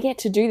 I get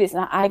to do this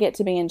and I get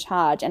to be in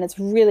charge. And it's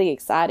really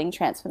exciting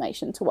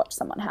transformation to watch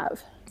someone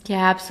have.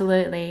 Yeah,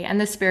 absolutely.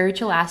 And the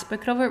spiritual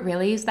aspect of it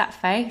really is that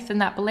faith and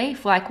that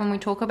belief. Like when we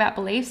talk about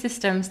belief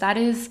systems, that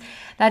is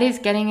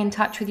getting in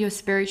touch with your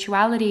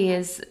spirituality,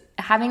 is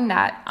having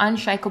that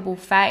unshakable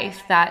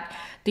faith that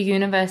the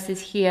universe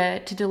is here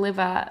to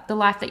deliver the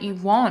life that you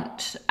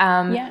want.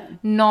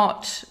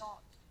 Not,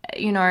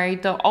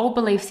 the old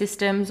belief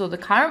systems or the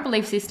current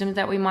belief systems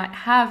that we might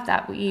have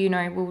that,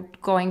 we're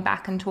going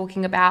back and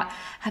talking about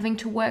having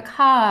to work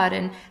hard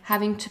and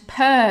having to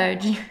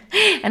purge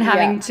and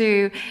having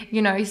to,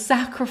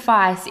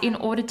 sacrifice in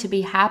order to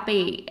be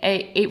happy.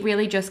 It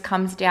really just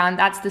comes down,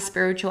 that's the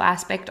spiritual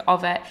aspect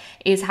of it,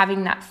 is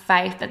having that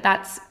faith that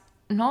that's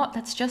not.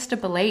 That's just a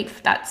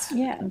belief that's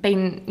Yeah.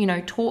 been,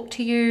 taught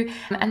to you.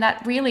 And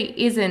that really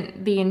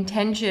isn't the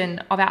intention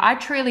of I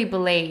truly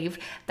believe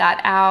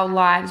that our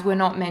lives were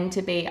not meant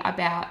to be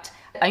about,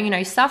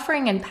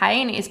 suffering and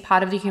pain is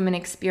part of the human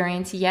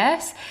experience,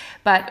 yes,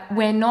 but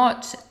we're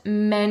not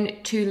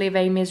meant to live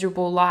a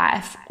miserable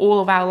life all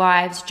of our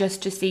lives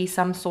just to see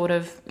some sort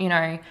of,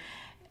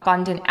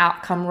 abundant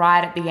outcome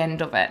right at the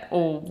end of it,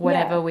 or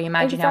whatever we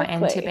imagine our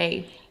end to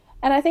be.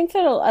 And I think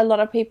that a lot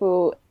of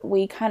people,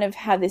 we kind of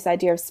have this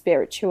idea of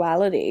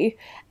spirituality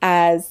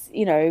as,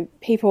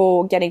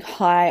 people getting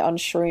high on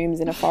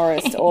shrooms in a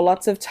forest or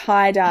lots of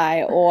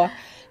tie-dye, or,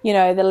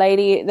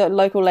 the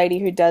local lady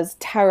who does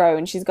tarot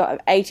and she's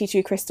got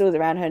 82 crystals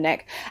around her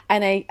neck.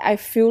 And I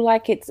feel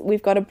like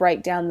we've got to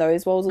break down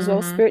those walls as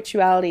well.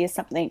 Spirituality is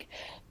something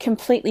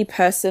completely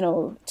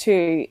personal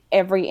to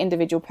every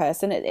individual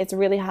person. It's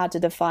really hard to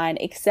define,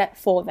 except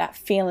for that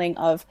feeling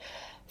of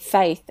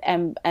faith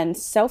and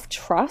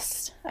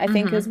self-trust, I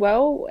think, as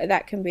well.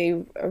 That can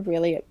be a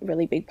really,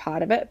 really big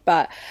part of it.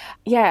 But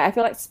yeah, I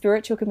feel like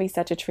spiritual can be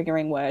such a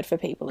triggering word for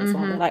people as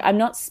well. Like, I'm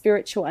not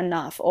spiritual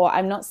enough, or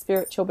I'm not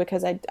spiritual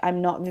because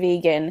I'm not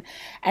vegan.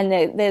 And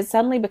there's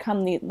suddenly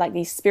become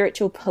these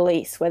spiritual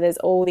police where there's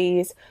all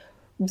these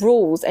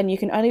rules, and you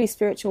can only be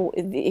spiritual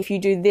if you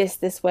do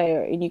this way,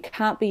 and you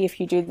can't be if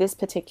you do this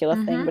particular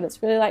thing. But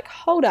it's really like,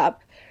 hold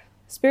up.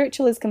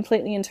 Spiritual is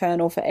completely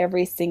internal for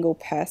every single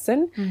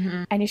person,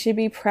 and you should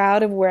be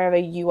proud of wherever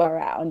you are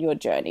at on your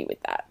journey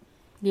with that.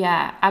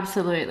 Yeah,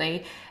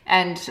 absolutely.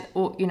 And,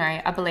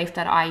 a belief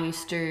that I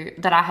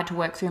had to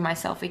work through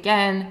myself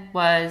again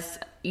was,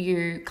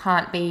 you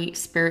can't be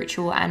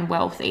spiritual and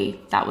wealthy.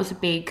 That was a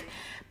big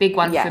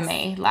one for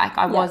me. Like,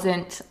 I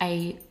wasn't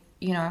a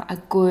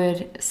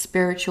good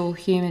spiritual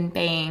human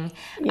being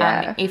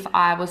if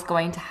I was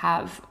going to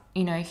have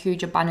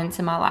huge abundance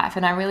in my life.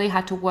 And I really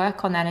had to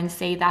work on that and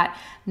see that,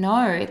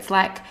 no, it's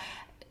like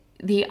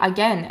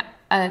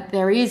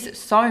there is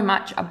so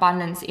much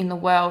abundance in the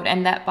world,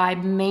 and that by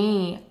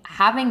me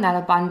having that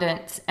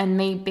abundance and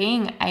me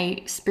being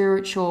a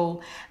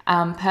spiritual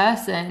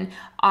person,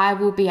 I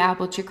will be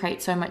able to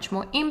create so much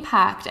more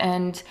impact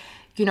and,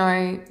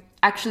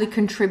 actually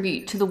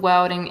contribute to the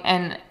world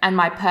and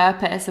my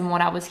purpose and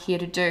what I was here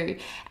to do.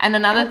 And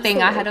another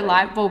thing, I had a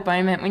light bulb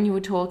moment when you were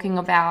talking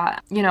about,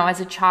 as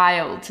a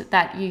child,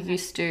 that you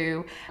used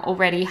to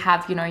already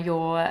have,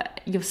 your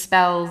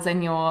spells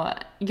and your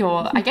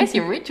I guess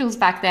your rituals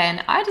back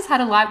then. I just had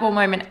a light bulb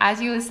moment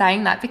as you were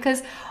saying that,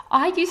 because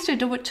I used to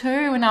do it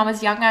too when I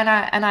was younger,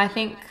 and I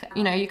think,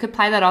 you could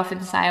play that off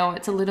and say, oh,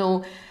 it's a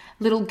little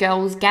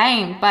girl's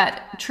game.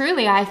 But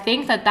truly, I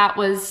think that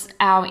was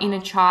our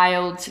inner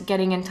child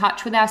getting in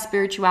touch with our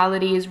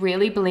spirituality, is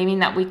really believing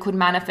that we could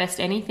manifest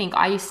anything.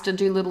 I used to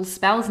do little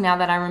spells, now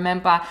that I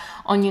remember,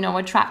 on,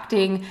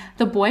 attracting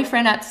the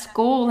boyfriend at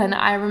school. And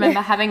I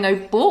remember having a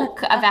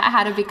book about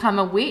how to become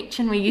a witch,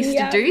 and we used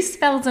to do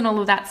spells and all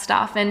of that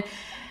stuff. And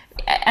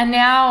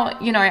now,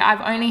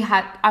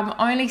 I'm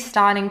only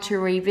starting to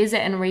revisit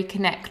and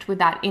reconnect with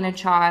that inner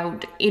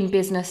child in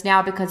business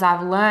now, because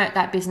I've learned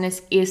that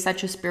business is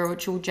such a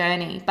spiritual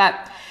journey.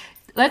 But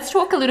let's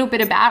talk a little bit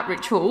about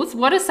rituals.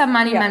 What are some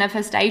money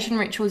manifestation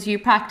rituals you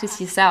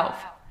practice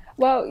yourself?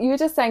 Well, you were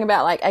just saying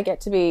about, like, I get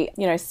to be,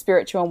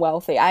 spiritual and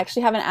wealthy. I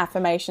actually have an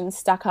affirmation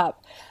stuck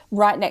up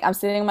right next. I'm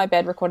sitting on my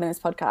bed recording this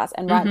podcast,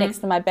 and right next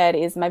to my bed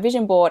is my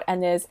vision board,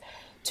 and there's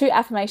 2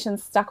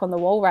 affirmations stuck on the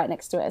wall right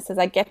next to it. It says,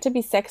 I get to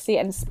be sexy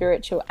and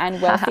spiritual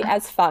and wealthy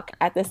as fuck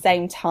at the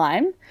same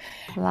time.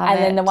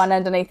 Then the one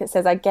underneath it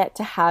says, I get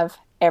to have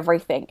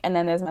everything. And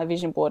then there's my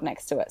vision board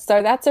next to it.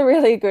 So that's a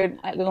really good,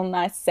 little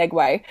nice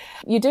segue.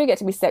 You do get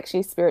to be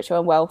sexy, spiritual,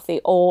 and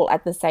wealthy all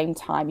at the same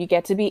time. You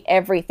get to be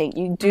everything.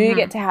 You do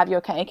get to have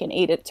your cake and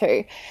eat it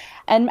too.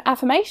 And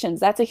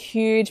affirmations, that's a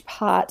huge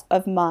part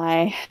of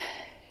my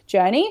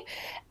journey,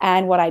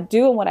 and what I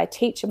do and what I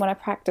teach and what I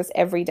practice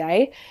every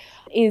day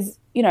is,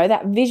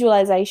 that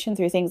visualization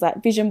through things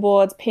like vision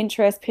boards,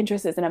 Pinterest.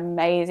 Pinterest is an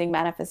amazing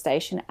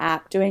manifestation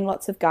app, doing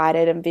lots of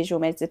guided and visual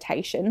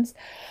meditations.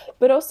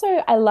 But also,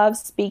 I love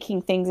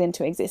speaking things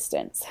into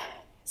existence.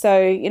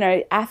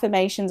 So,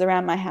 affirmations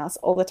around my house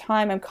all the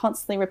time. I'm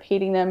constantly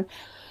repeating them.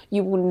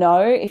 You will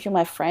know, if you're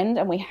my friend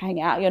and we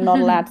hang out, you're not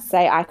allowed to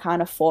say, I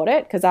can't afford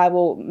it, because I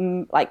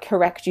will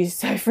correct you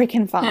so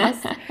freaking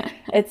fast.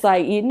 It's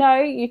like,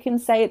 you can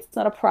say it's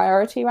not a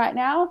priority right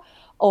now.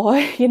 Or,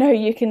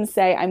 you can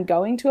say, I'm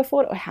going to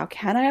afford it, or how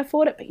can I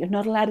afford it? But you're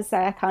not allowed to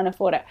say, I can't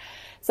afford it.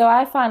 So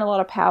I find a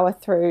lot of power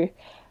through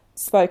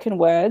spoken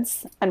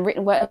words and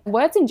written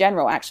words in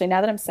general. Actually,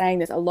 now that I'm saying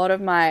this, a lot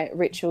of my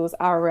rituals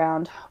are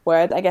around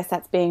words. I guess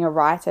that's being a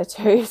writer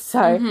too.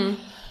 So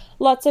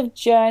lots of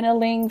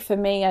journaling. For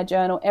me, I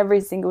journal every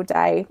single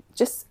day.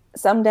 Just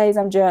some days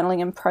I'm journaling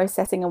and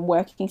processing and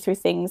working through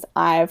things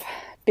I've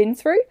been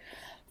through,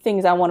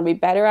 things I want to be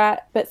better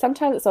at. But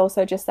sometimes it's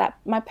also just that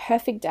my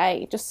perfect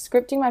day, just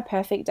scripting my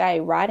perfect day,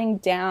 writing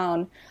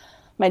down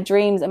my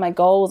dreams and my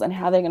goals and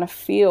how they're going to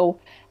feel.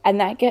 And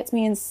that gets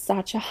me in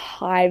such a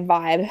high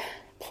vibe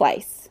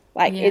place.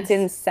 Like, Yes. it's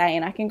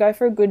insane. I can go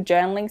for a good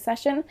journaling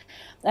session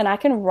and I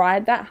can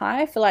ride that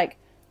high for like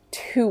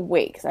 2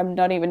 weeks. I'm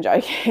not even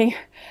joking.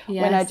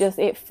 When Yes.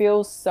 it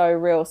feels so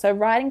real. So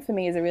writing for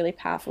me is a really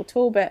powerful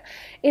tool, but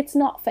it's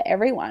not for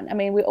everyone. I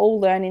mean, we all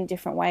learn in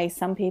different ways.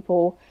 Some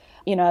people,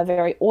 are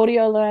very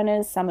audio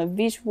learners, some are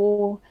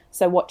visual.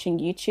 So watching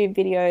YouTube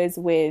videos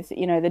with,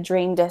 the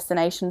dream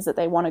destinations that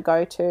they want to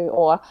go to,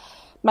 or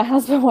my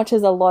husband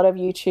watches a lot of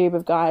YouTube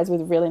of guys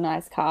with really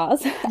nice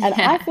cars, and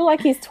I feel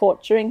like he's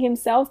torturing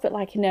himself, but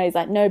like, he's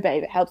like, no,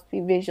 babe, it helps me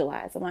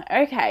visualize. I'm like,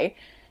 okay,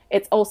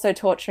 it's also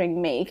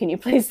torturing me. Can you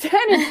please turn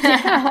it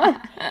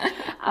down?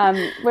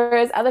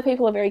 Whereas other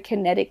people are very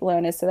kinetic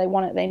learners, so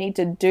they need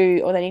to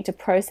do, or they need to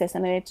process,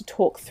 and they need to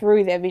talk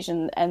through their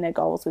vision and their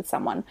goals with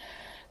someone.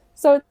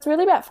 So it's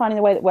really about finding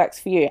the way that works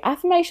for you.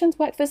 Affirmations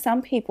work for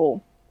some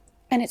people,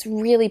 and it's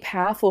really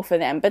powerful for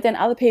them. But then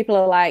other people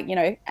are like,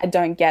 I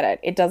don't get it.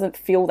 It doesn't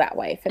feel that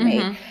way for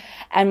me.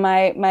 And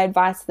my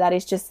advice to that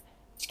is just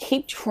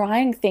keep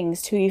trying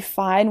things till you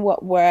find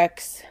what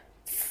works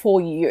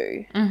for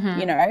you.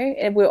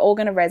 We're all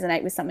going to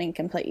resonate with something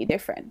completely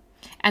different.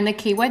 And the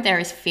key word there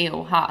is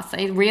feel, huh? So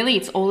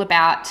it's all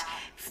about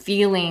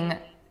feeling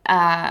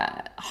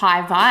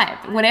high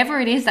vibe. Whatever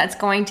it is that's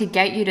going to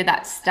get you to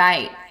that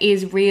state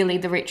is really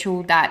the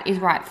ritual that is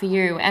right for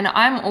you. And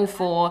I'm all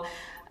for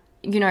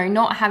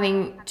not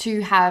having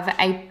to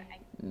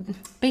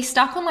be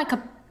stuck on like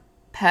a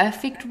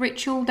perfect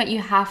ritual that you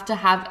have to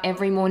have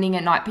every morning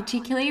and night,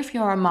 particularly if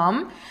you're a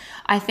mum.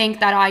 I think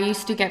that I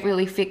used to get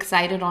really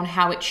fixated on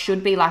how it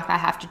should be. Like, I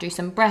have to do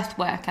some breath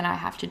work and I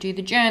have to do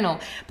the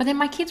journal. But then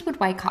my kids would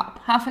wake up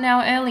half an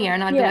hour earlier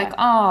and I'd be like,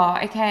 oh,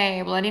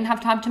 okay, well, I didn't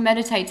have time to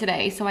meditate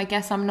today, so I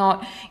guess I'm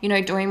not,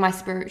 doing my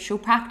spiritual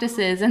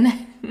practices. And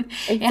then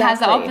it has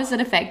the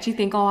opposite effect. You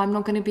think, oh, I'm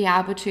not going to be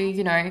able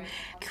to,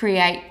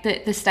 create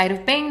the state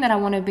of being that I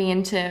want to be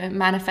in to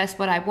manifest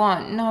what I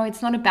want. No,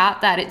 it's not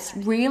about that. It's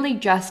really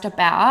just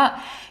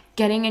about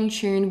getting in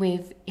tune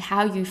with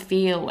how you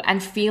feel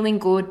and feeling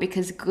good,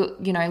 because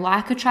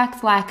like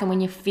attracts like. And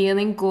when you're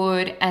feeling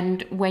good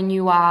and when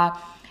you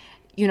are,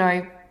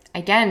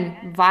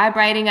 again,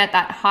 vibrating at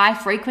that high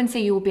frequency,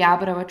 you will be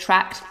able to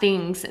attract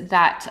things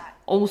that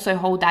also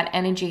hold that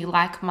energy,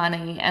 like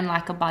money and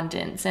like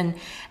abundance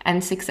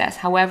and success,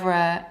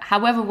 however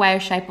way or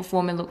shape or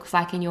form it looks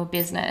like in your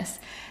business.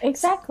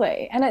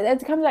 Exactly. And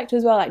it comes back to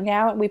as well, like,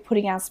 now we're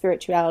putting our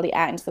spirituality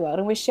out into the world,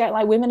 and we're sharing,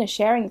 like, women are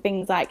sharing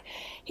things like,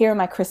 here are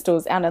my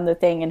crystals out on the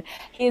thing, and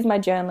here's my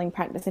journaling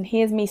practice, and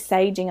here's me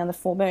saging on the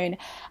full moon.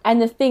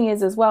 And the thing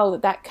is as well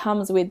that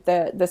comes with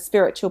the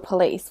spiritual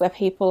police, where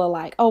people are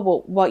like, oh,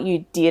 well, what,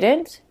 you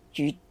didn't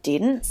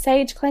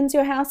sage cleanse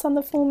your house on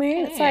the full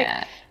moon? It's like,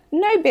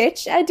 no,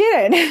 bitch, I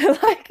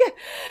didn't. Like,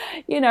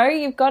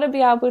 you've got to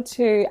be able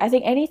to, I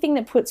think anything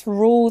that puts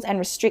rules and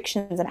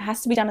restrictions, and it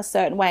has to be done a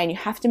certain way, and you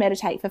have to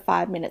meditate for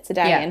 5 minutes a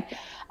day,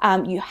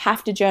 and you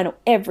have to journal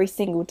every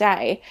single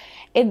day,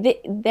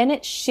 then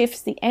it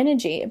shifts the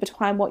energy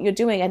between what you're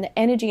doing, and the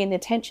energy and the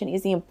attention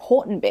is the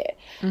important bit.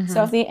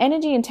 So if the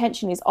energy and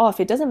tension is off,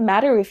 it doesn't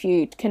matter if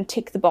you can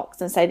tick the box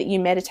and say that you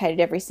meditated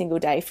every single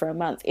day for a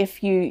month.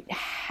 If you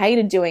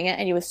hated doing it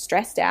and you were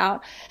stressed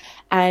out,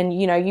 and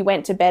you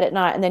went to bed at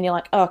night and then you're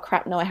like, oh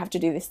crap, no, I have to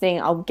do this thing,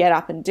 I'll get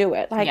up and do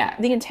it. Like,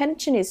 the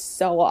intention is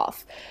so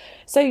off.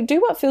 So do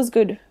what feels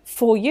good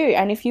for you.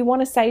 And if you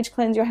want to sage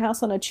cleanse your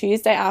house on a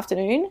Tuesday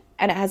afternoon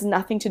and it has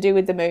nothing to do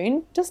with the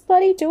moon, just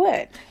bloody do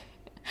it.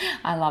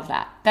 I love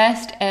that.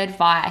 Best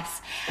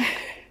advice.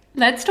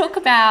 Let's talk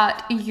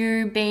about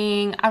you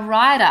being a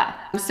writer.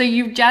 So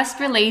you've just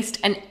released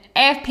an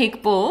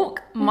epic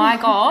book. My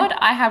God,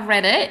 I have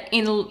read it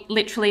in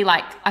literally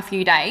like a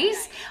few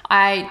days.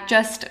 I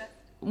just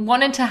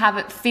wanted to have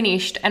it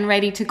finished and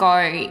ready to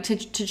go to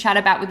chat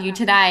about with you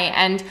today.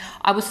 And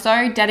I was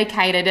so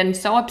dedicated and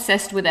so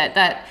obsessed with it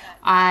that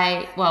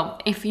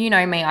if you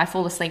know me, I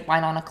fall asleep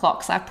by 9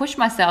 o'clock. So I pushed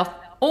myself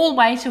all the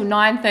way till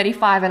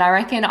 9:35, and I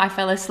reckon I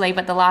fell asleep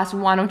at the last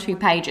 1 or 2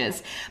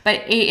 pages.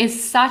 But it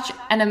is such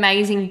an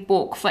amazing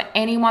book for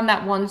anyone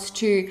that wants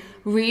to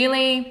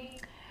really,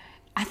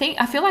 I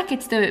feel like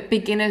it's the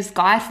beginner's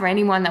guide for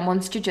anyone that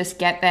wants to just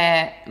get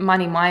their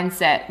money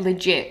mindset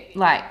legit,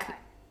 like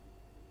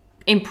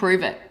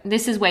improve it.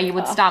 This is where you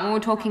would start. We were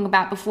talking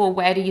about before,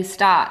 where do you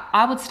start?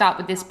 I would start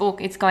with this book.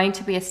 It's going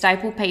to be a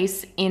staple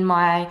piece in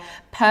my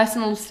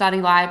personal study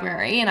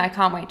library, and I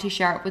can't wait to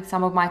share it with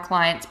some of my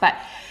clients. But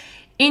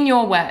in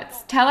your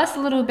words, tell us a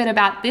little bit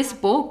about this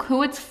book,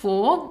 who it's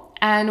for,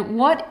 and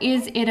what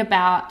is it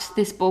about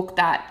this book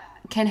that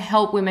can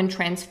help women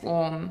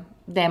transform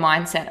their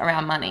mindset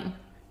around money?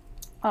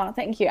 Oh,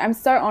 thank you. I'm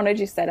so honored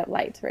you stayed up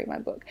late to read my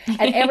book.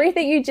 And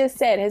everything you just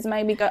said has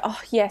made me go,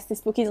 oh, yes, this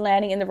book is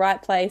landing in the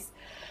right place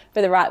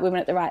for the right women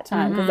at the right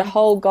time. Because the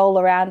whole goal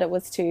around it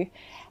was to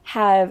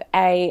have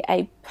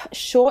a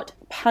short,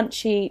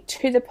 punchy,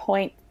 to the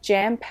point,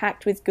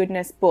 jam-packed with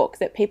goodness book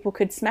that people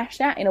could smash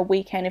out in a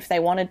weekend if they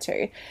wanted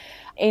to.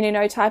 and, you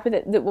know, type of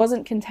that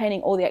wasn't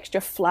containing all the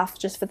extra fluff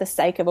just for the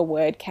sake of a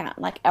word count.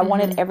 Like, I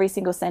wanted every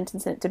single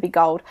sentence in it to be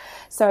gold.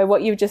 So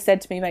what you've just said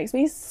to me makes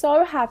me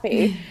so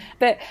happy.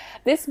 But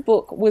this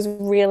book was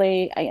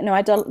really, you know,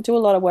 I do a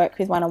lot of work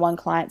with one-on-one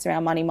clients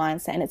around money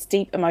mindset, and it's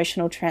deep,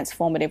 emotional,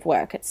 transformative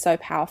work. It's so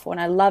powerful and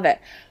I love it.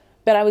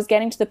 But I was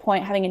getting to the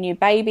point, having a new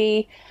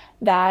baby,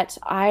 that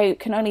I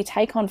can only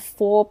take on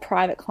 4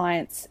 private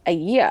clients a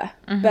year.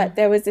 But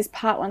there was this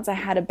part once I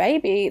had a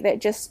baby that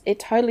just, it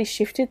totally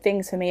shifted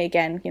things for me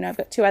again. You know, I've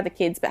got 2 other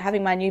kids, but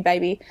having my new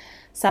baby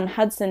son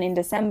Hudson in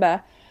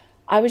December,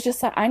 I was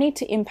just like, I need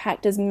to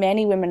impact as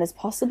many women as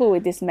possible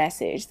with this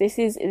message. This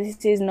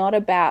is not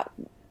about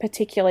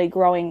particularly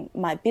growing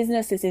my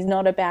business. This is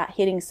not about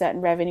hitting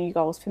certain revenue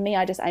goals. For me,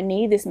 I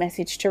need this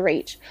message to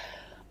reach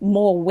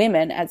more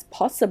women as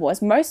possible,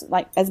 as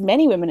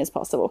many women as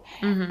possible.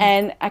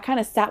 And I kind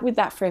of sat with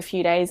that for a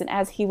few days, and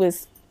as he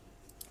was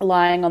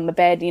lying on the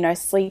bed, you know,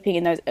 sleeping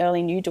in those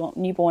early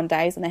newborn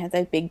days when they have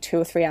those big 2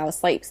 or 3 hour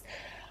sleeps,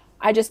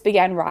 I just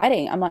began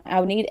writing. I'm like,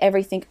 I need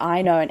everything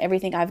I know and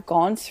everything I've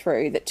gone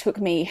through that took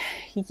me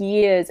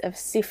years of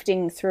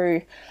sifting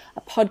through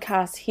a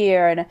podcast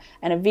here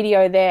and a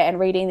video there, and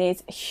reading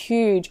these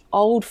huge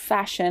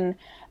old-fashioned,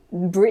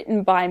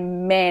 written by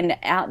men,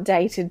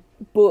 outdated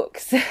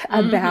books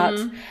about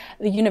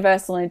the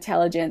universal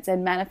intelligence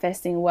and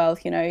manifesting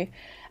wealth, you know.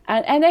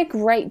 And they're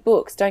great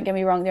books, don't get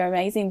me wrong, they're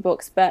amazing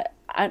books, but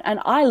and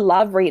I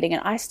love reading,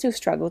 and I still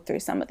struggle through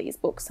some of these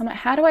books. So I'm like,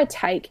 how do I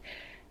take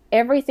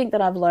everything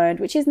that I've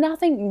learned, which is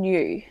nothing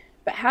new,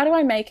 but how do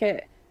I make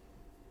it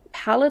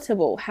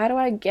palatable? How do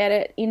I get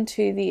it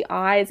into the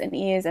eyes and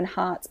ears and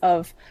hearts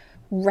of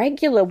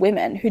regular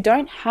women who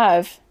don't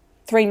have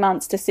 3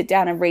 months to sit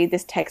down and read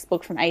this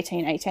textbook from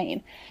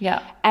 1818?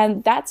 Yeah.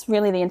 And that's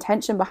really the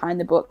intention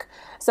behind the book.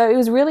 So it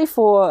was really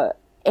for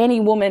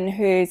any woman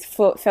who's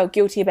felt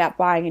guilty about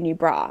buying a new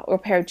bra or a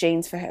pair of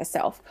jeans for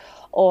herself,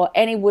 or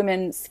any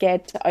woman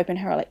scared to open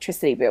her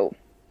electricity bill,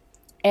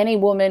 any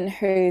woman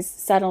who's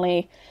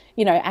suddenly,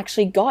 you know,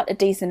 actually got a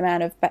decent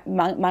amount of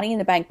money in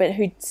the bank, but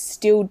who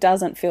still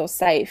doesn't feel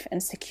safe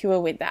and secure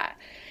with that.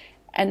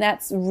 And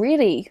that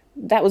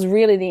was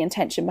really the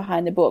intention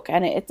behind the book.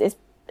 And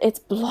it's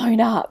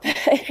blown up.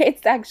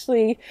 It's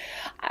actually,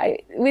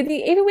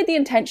 even with the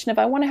intention of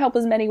I want to help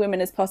as many women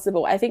as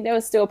possible, I think there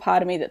was still a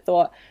part of me that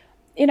thought,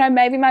 you know,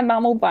 maybe my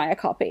mum will buy a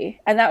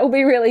copy and that will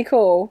be really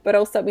cool, but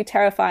also be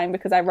terrifying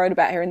because I wrote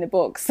about her in the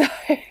book. So,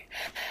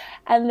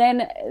 and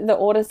then the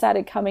orders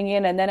started coming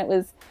in, and then it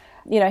was,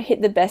 you know,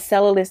 hit the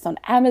bestseller list on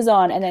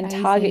Amazon, and then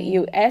Crazy. Target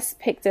US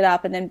picked it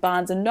up, and then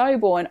Barnes and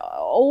Noble, and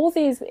all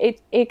these,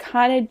 it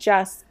kind of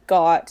just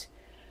got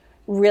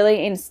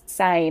really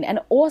insane and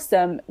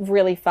awesome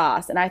really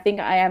fast. And I think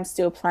I am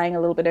still playing a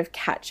little bit of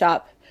catch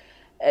up,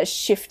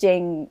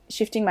 shifting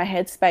my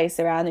headspace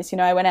around this. You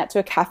know, I went out to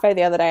a cafe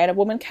the other day, and a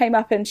woman came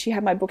up and she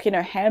had my book in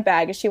her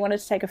handbag, and she wanted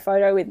to take a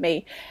photo with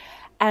me.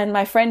 And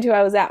my friend who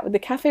I was out with the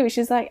cafe with,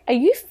 she's like, "Are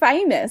you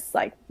famous?"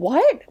 Like,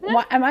 what?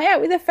 Am I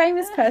out with a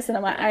famous person?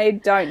 I'm like, I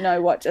don't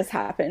know what just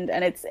happened.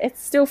 And it's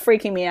still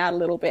freaking me out a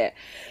little bit,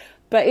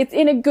 but it's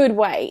in a good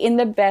way, in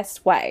the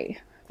best way.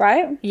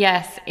 Right?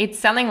 Yes, it's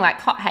selling like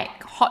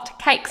hot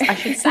cakes, I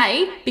should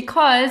say,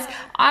 because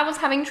I was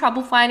having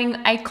trouble finding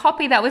a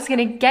copy that was going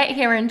to get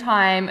here in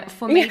time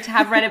for me to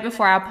have read it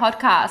before our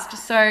podcast.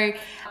 So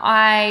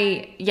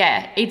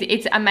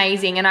it's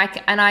amazing,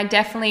 and I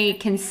definitely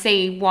can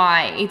see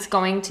why it's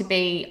going to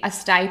be a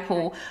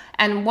staple.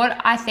 And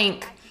what I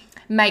think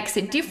makes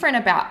it different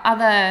about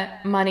other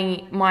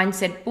money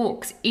mindset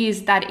books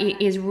is that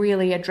it is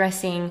really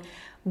addressing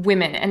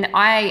women. And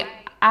I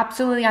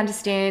absolutely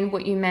understand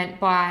what you meant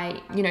by,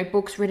 you know,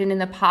 books written in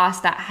the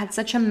past that had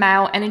such a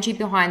male energy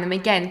behind them.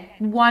 Again,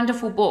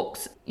 wonderful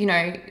books, you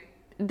know,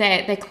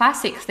 they're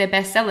classics, they're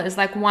bestsellers.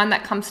 Like one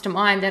that comes to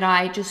mind that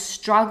I just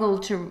struggle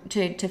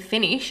to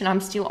finish, and I'm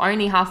still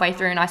only halfway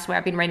through, and I swear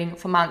I've been reading it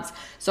for months,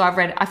 so I've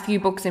read a few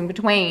books in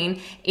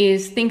between,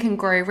 is Think and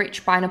Grow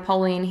Rich by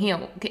Napoleon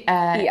Hill.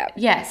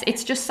 Yes,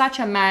 it's just such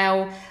a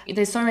male,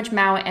 there's so much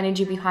male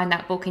energy behind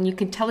that book, and you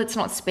can tell it's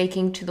not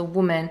speaking to the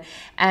woman.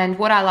 And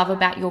what I love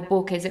about your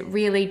book is it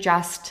really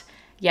just,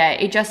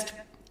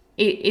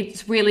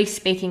 it's really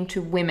speaking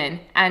to women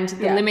and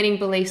the limiting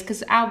beliefs,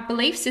 because our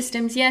belief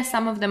systems,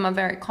 some of them are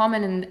very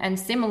common and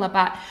similar,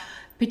 but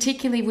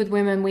particularly with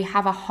women, we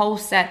have a whole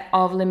set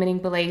of limiting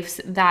beliefs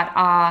that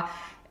are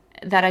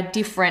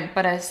different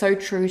but are so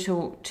true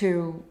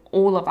to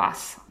all of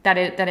us that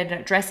it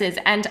addresses.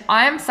 And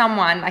I am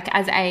someone, like,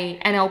 as a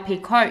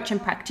NLP coach and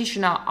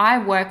practitioner, I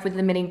work with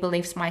limiting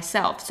beliefs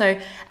myself. So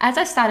as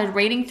I started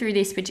reading through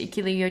this,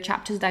 particularly your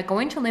chapters that go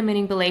into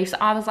limiting beliefs,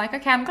 I was like,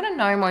 okay, I'm going to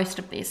know most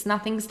of this.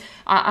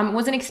 I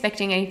wasn't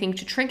expecting anything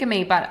to trigger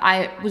me, but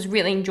I was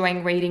really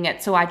enjoying reading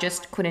it. So I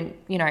just couldn't,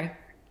 you know,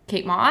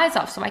 keep my eyes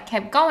off. So I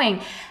kept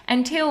going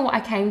until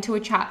I came to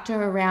a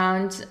chapter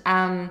around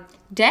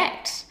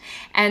debt.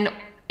 And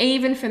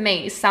even for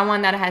me,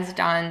 someone that has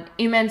done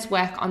immense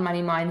work on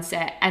money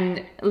mindset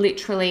and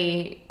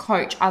literally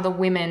coach other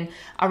women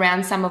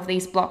around some of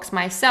these blocks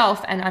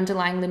myself and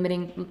underlying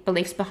limiting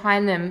beliefs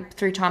behind them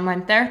through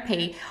timeline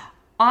therapy,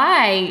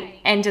 I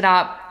ended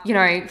up,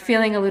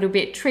 feeling a little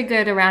bit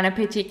triggered around a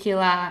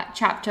particular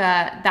chapter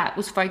that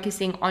was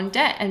focusing on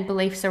debt and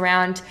beliefs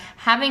around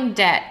having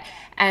debt,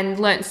 and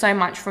learnt so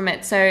much from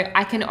it. So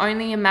I can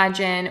only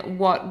imagine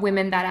what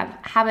women that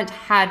haven't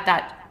had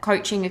that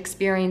coaching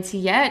experience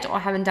yet or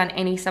haven't done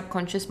any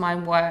subconscious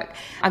mind work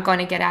are going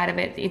to get out of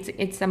it.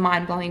 It's a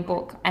mind-blowing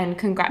book, and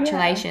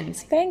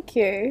congratulations. Yeah, thank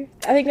you.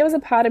 I think there was a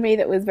part of me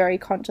that was very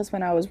conscious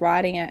when I was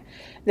writing it,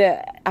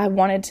 that I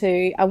wanted,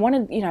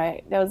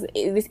 there was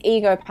this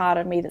ego part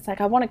of me that's like,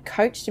 I want a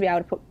coach to be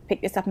able to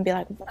pick this up and be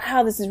like,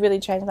 wow, this has really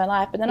changed my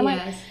life. But then I'm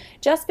like,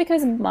 just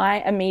because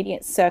my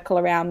immediate circle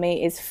around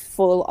me is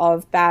full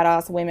of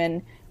badass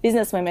women,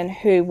 business women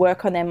who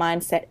work on their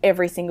mindset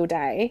every single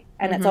day,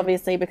 and it's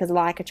obviously because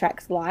like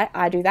attracts like.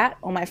 I do that,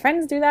 all my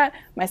friends do that,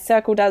 my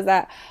circle does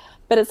that,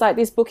 but it's like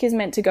this book is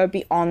meant to go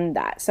beyond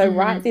that. So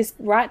write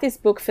this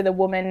book for the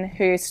woman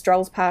who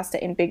strolls past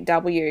it in Big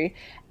W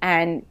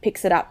and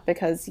picks it up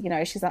because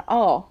she's like,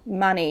 oh,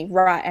 money,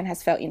 right, and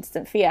has felt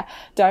instant fear.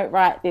 Don't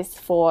write this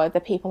for the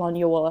people on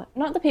your,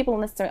 not the people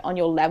necessarily on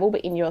your level, but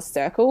in your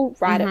circle.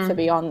 Write it for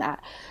beyond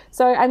that.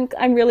 So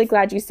I'm really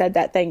glad you said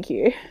that. Thank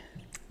you.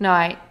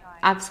 No,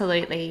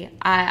 absolutely.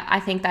 I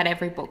think that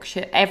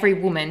every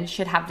woman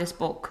should have this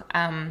book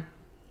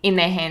in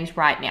their hands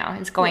right now.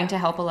 It's going to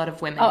help a lot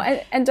of women. Oh,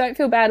 and don't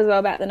feel bad as well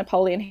about the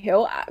Napoleon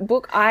Hill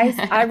book.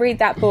 I read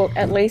that book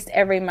at least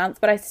every month,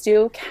 but I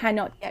still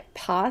cannot get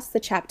past the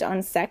chapter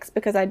on sex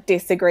because I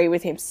disagree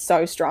with him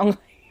so strongly.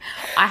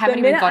 I haven't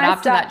even got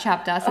up to that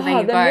chapter, so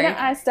there you go. The minute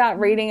I start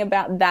reading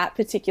about that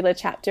particular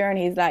chapter and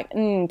he's like,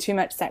 too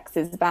much sex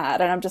is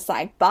bad, and I'm just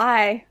like,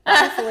 bye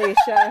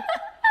Felicia.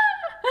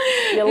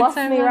 You lost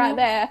me right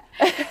there.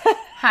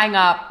 Hang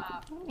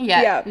up.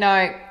 Yeah.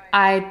 No,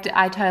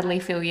 I totally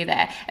feel you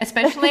there.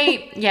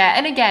 Especially,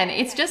 and again,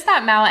 it's just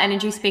that male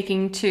energy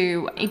speaking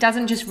to, it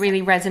doesn't just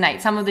really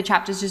resonate. Some of the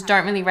chapters just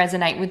don't really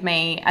resonate with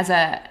me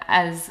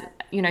as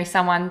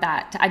someone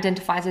that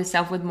identifies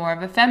herself with more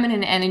of a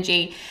feminine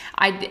energy.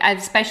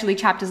 Especially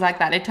chapters like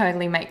that, it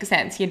totally makes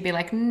sense. You'd be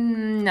like,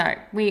 no,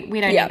 we don't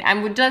need,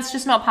 and let's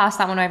just not pass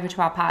that one over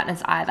to our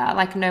partners either.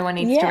 Like, no one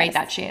needs to read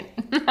that shit.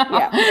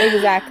 Yeah,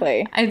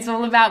 exactly. It's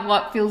all about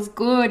what feels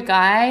good,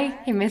 guy.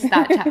 You missed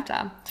that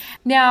chapter.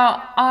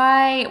 Now,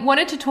 I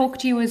wanted to talk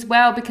to you as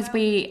well because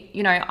I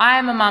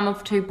am a mum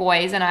of 2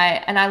 boys, and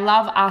I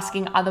love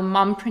asking other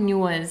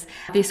mumpreneurs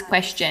this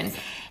question.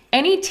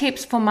 Any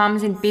tips for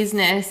mums in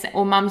business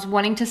or mums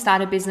wanting to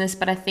start a business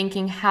but are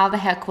thinking, how the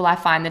heck will I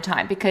find the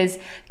time? Because,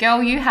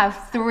 girl, you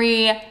have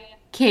 3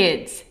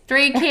 kids,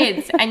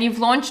 and you've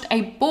launched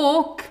a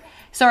book.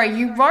 Sorry,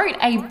 you wrote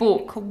a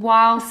book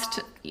whilst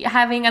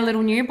having a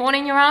little newborn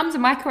in your arms.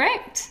 Am I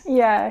correct?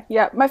 Yeah.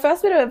 My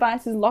first bit of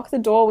advice is lock the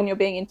door when you're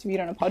being interviewed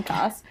on a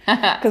podcast,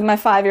 because my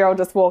 5-year-old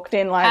just walked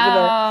in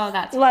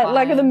that's like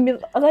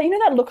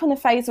that look on the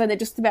face where they're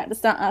just about to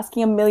start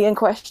asking a million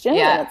questions,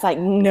 and it's like,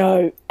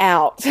 no,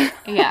 out.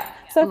 Yeah.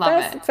 So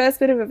first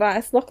bit of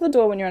advice, lock the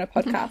door when you're on a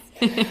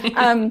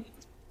podcast.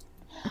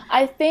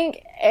 I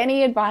think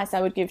any advice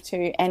I would give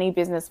to any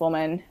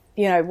businesswoman,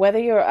 whether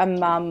you're a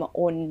mum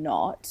or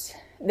not,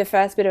 the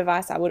first bit of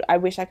advice I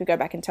wish I could go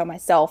back and tell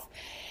myself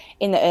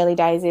in the early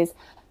days is,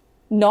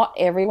 not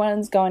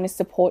everyone's going to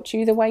support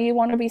you the way you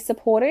want to be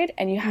supported,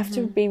 and you have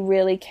to be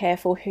really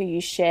careful who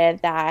you share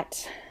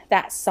that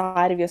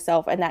side of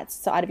yourself and that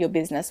side of your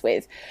business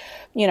with,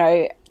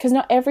 because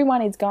not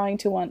everyone is going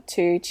to want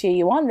to cheer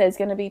you on. There's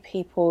going to be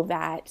people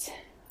that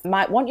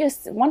might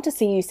want to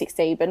see you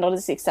succeed but not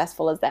as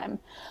successful as them,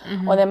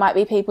 or there might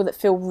be people that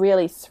feel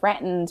really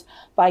threatened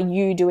by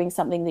you doing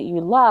something that you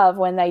love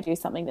when they do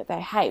something that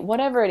they hate,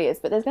 whatever it is.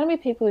 But there's going to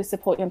be people who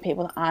support you and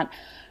people that aren't,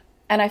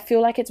 and I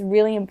feel like it's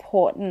really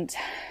important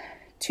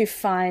to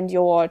find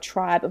your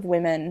tribe of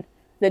women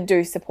that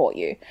do support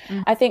you.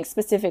 I think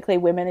specifically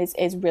women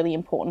is really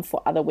important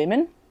for other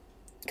women,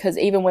 because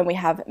even when we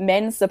have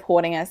men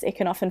supporting us, it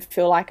can often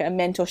feel like a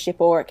mentorship,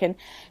 or it can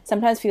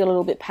sometimes feel a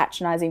little bit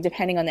patronizing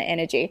depending on the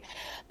energy.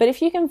 But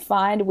if you can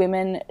find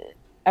women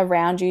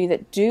around you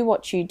that do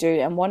what you do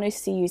and want to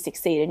see you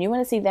succeed, and you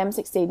want to see them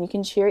succeed, and you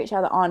can cheer each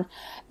other on,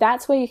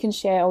 that's where you can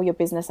share all your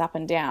business up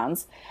and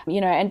downs,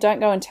 and don't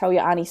go and tell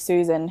your Auntie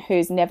Susan,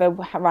 who's never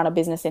run a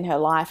business in her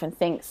life and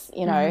thinks,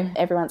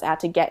 everyone's out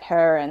to get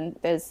her and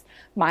there's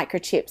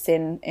microchips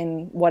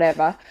in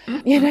whatever.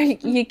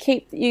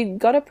 You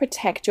got to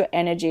protect your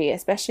energy,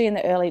 especially in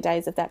the early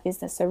days of that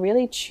business. So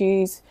really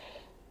choose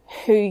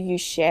who you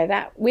share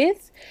that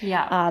with,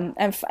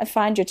 and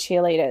find your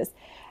cheerleaders.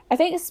 I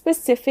think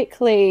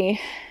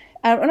specifically,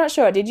 I'm not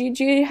sure, do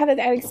you have that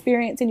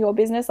experience in your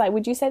business? Like,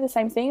 would you say the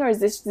same thing, or is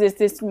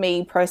this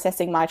me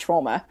processing my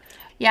trauma?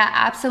 Yeah,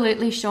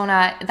 absolutely,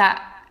 Shauna.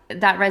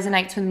 That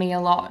resonates with me a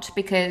lot,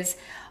 because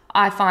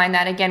I find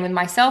that, again, with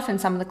myself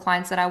and some of the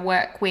clients that I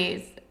work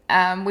with,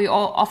 we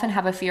all often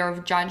have a fear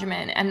of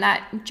judgment, and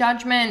that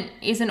judgment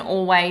isn't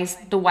always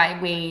the way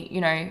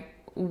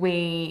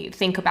we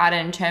think about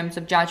it in terms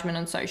of judgment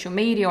on social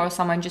media, or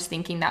someone just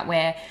thinking that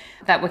we're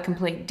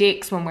complete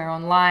dicks when we're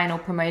online or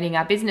promoting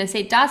our business.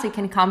 It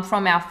can come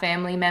from our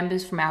family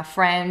members, from our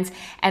friends,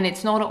 and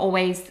it's not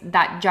always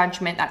that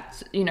judgment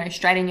that's,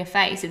 straight in your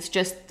face. It's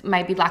just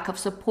maybe lack of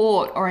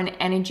support or an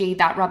energy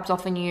that rubs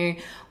off on you,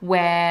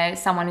 where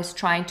someone is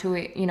trying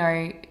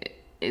to,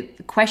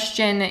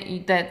 question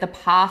the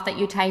path that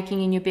you're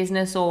taking in your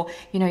business, or,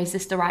 is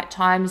this the right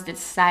time? Is this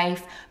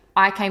safe?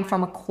 I came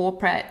from a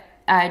corporate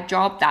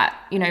job that,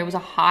 was a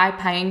high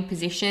paying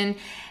position.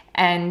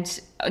 And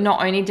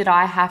not only did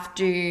I have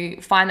to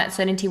find that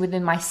certainty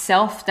within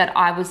myself that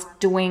I was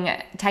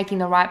taking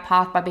the right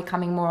path by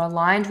becoming more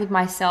aligned with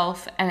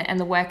myself and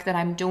the work that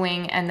I'm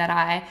doing, and that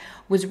I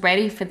was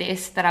ready for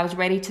this, that I was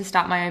ready to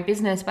start my own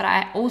business. But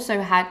I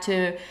also had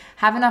to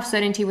have enough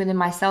certainty within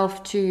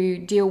myself to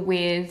deal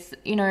with,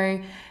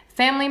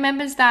 family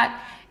members that,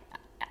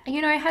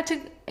 had to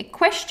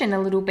question a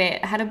little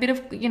bit, had a bit of,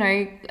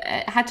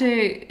 had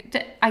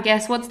to, I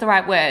guess, what's the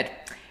right word?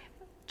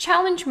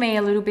 Challenge me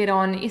a little bit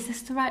on, is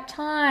this the right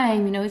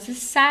time? Is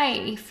this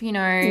safe?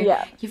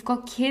 You've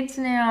got kids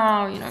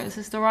now, is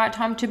this the right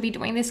time to be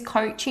doing this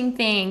coaching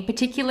thing?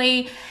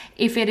 Particularly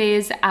if it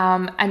is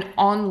an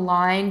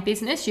online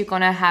business, you're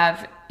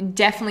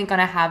definitely going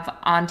to have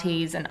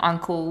aunties and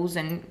uncles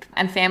and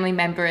family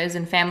members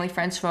and family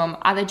friends from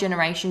other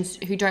generations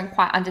who don't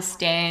quite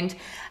understand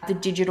the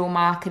digital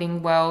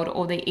marketing world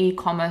or the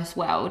e-commerce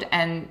world,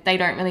 and they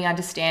don't really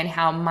understand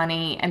how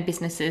money and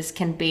businesses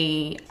can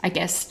be, I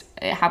guess,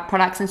 how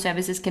products and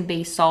services can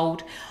be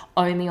sold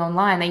only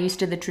online. They're used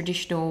to the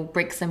traditional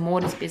bricks and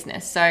mortars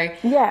business. So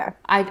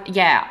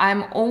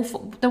I'm all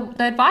for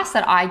the advice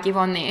that I give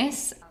on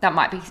this, that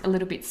might be a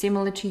little bit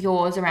similar to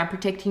yours around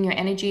protecting your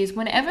energy, is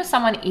whenever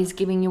someone is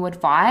giving you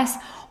advice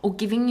or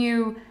giving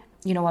you,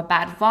 a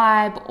bad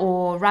vibe,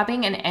 or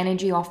rubbing an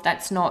energy off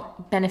that's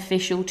not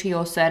beneficial to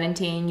your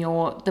certainty and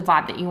the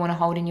vibe that you want to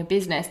hold in your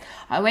business,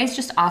 I always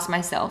just ask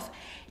myself,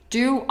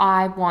 do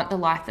I want the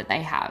life that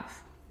they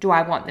have? Do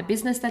I want the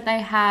business that they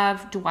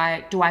have? Do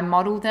I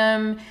model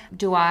them?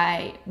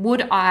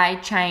 Would I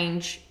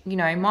change,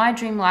 my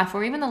dream life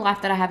or even the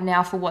life that I have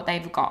now for what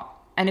they've got?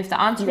 And if the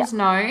answer is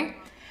no,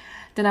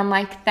 then I'm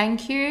like,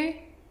 thank you,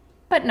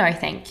 but no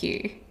thank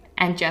you.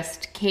 And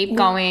just keep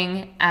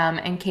going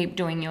and keep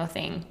doing your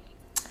thing.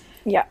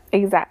 Yeah,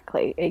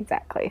 exactly.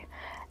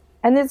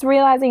 And it's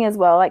realizing as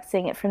well, like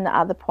seeing it from the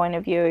other point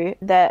of view,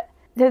 that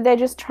they're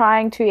just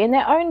trying to, in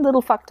their own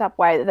little fucked up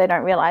way that they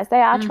don't realize,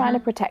 they are trying to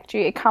protect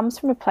you. It comes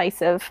from a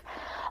place of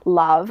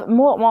love.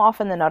 More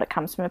often than not, it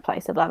comes from a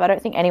place of love. I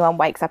don't think anyone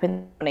wakes up in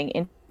the morning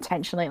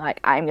intentionally like,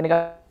 I'm going to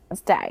go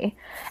this day,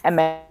 and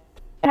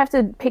you have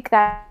to pick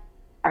that,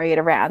 carry it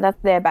around.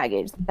 That's their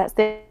baggage. That's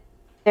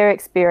their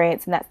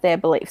experience, and that's their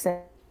beliefs. And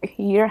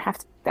you don't have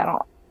to take that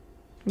on.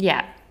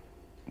 Yeah.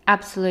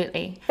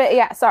 Absolutely. But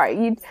yeah,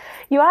 sorry,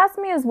 you asked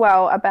me as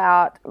well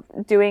about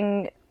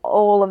doing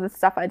all of the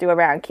stuff I do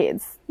around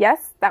kids.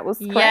 Yes, that was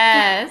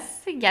correct.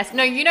 Yes.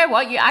 No, you know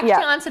what? You actually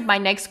answered my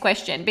next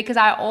question, because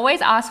I always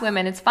ask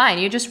women, it's fine,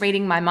 you're just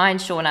reading my mind,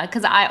 Shauna,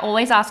 because I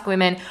always ask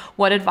women,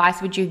 what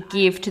advice would you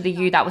give to the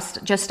you that was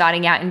just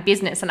starting out in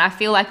business? And I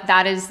feel like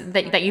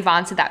that you've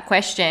answered that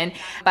question.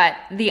 But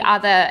the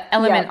other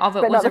element of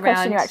it was not the around...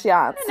 question you actually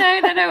asked.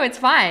 No, it's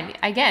fine.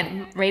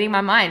 Again, reading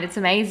my mind, it's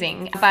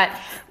amazing. But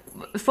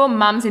for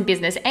mums in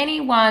business,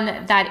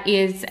 anyone that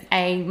is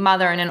a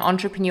mother and an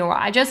entrepreneur,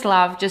 I just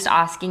love just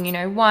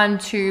asking, 1,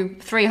 2,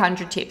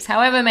 300 tips,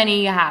 however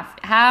many you have.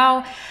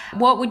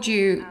 What would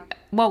you,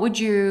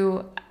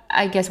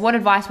 I guess, what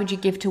advice would you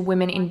give to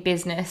women in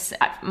business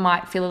that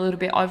might feel a little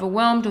bit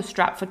overwhelmed or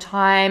strapped for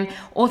time,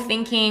 or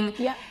thinking,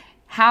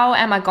 how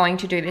am I going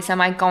to do this?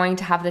 Am I going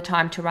to have the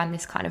time to run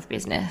this kind of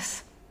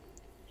business?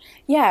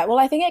 Yeah, well,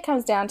 I think it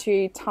comes down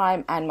to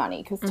time and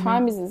money, because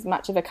time is as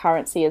much of a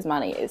currency as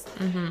money is.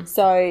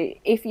 So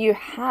if you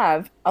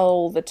have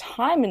all the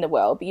time in the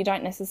world, but you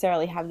don't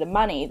necessarily have the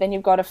money, then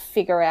you've got to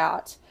figure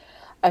out,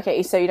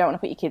 okay, so you don't want to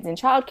put your kids in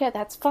childcare,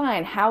 that's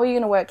fine. How are you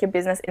going to work your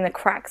business in the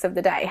cracks of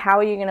the day? How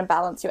are you going to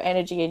balance your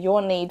energy and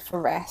your need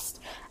for rest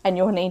and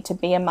your need to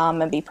be a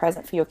mum and be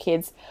present for your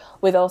kids,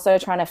 with also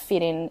trying to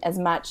fit in as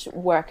much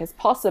work as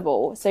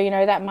possible? So,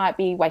 that might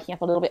be waking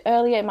up a little bit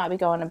earlier. It might be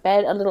going to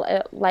bed a little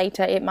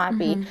later. It might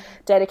be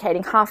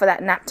dedicating half of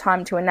that nap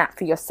time to a nap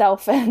for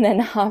yourself, and then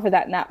half of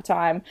that nap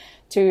time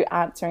to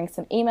answering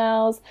some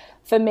emails.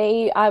 For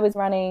me, I was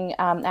running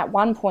at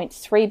one point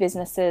 3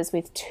 businesses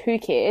with 2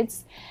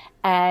 kids.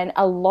 And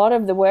a lot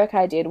of the work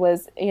I did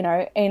was,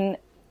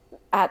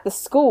 at the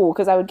school,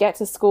 because I would get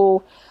to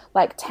school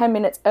like 10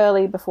 minutes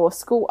early before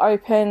school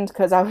opened,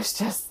 because I was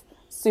just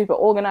super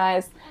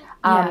organized.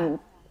 And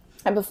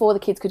before the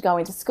kids could go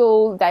into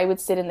school, they would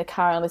sit in the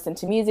car and listen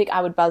to music.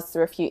 I would buzz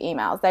through a few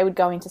emails. They would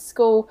go into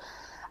school,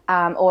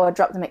 or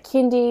drop them at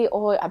kindy,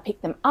 or I'd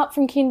pick them up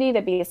from kindy.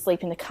 They'd be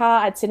asleep in the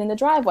car. I'd sit in the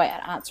driveway.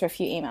 I'd answer a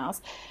few emails.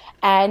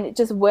 and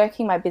just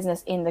working my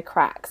business in the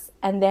cracks.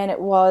 And then it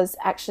was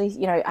actually,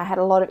 you know, I had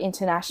a lot of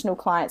international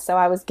clients. So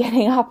I was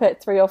getting up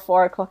at 3 or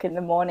 4 o'clock in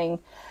the morning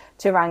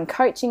to run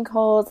coaching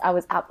calls. I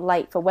was up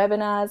late for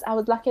webinars. I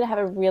was lucky to have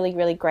a really,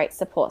 really great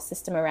support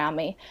system around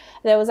me.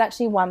 There was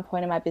actually one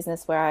point in my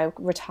business where I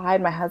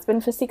retired my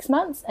husband for 6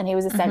 months, and he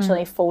was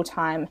essentially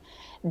full-time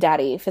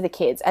daddy for the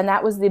kids. And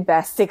that was the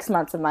best 6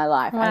 months of my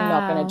life. Wow. I'm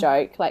not going to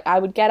joke. Like, I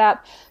would get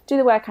up, do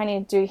the work I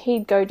need to do.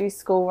 He'd go do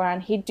school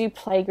run. He'd do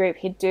playgroup.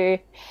 He'd do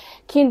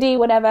kindy,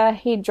 whatever.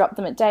 He'd drop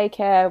them at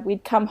daycare.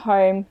 We'd come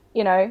home,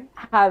 you know,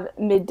 have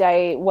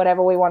midday,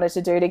 whatever we wanted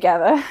to do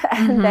together.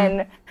 And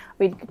then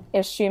we'd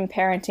assume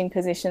parenting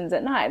positions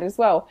at night as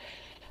well.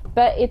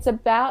 But it's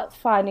about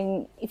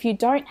finding, if you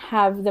don't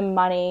have the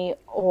money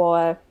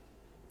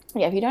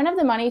if you don't have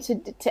the money to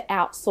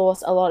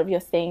outsource a lot of your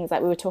things,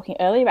 like we were talking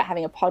earlier about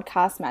having a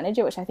podcast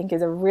manager, which I think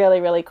is a really,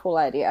 really cool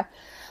idea.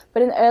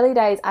 But in the early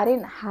days, I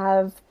didn't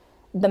have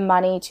the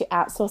money to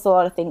outsource a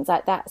lot of things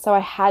like that. So I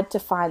had to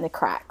find the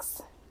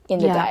cracks in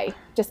the day.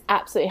 Just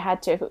absolutely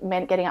had to. If it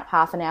meant getting up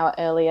half an hour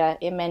earlier,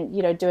 it meant,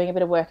 you know, doing a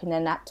bit of work in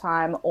their nap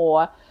time,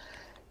 or,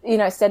 you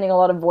know, sending a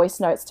lot of voice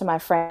notes to my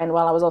friend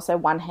while I was also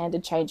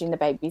one-handed changing the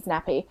baby's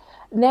nappy.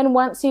 And then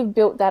once you've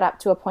built that up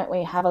to a point where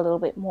you have a little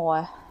bit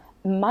more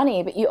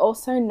money, but you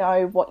also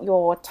know what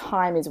your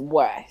time is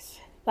worth.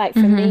 Like for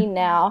me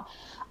now,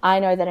 I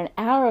know that an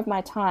hour of my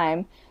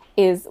time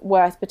is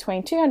worth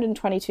between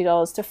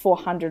 $222 to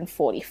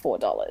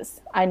 $444.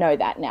 I know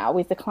that now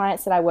with the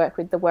clients that I work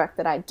with, the work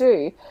that I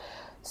do.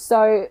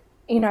 So,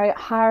 you know,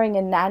 hiring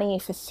a nanny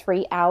for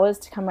 3 hours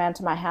to come around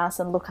to my house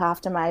and look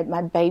after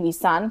my baby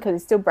son, because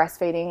he's still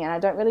breastfeeding and I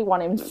don't really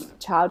want him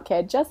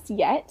childcare just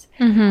yet.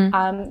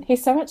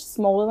 He's so much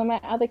smaller than my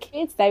other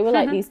kids. They were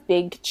like these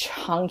big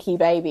chunky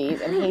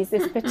babies, and he's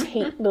this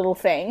petite little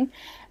thing.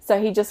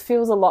 So he just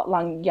feels a lot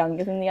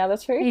younger than the other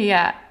two.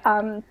 Yeah.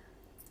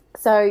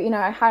 So, you know,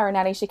 I hire a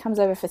nanny. She comes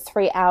over for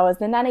 3 hours.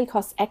 The nanny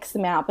costs X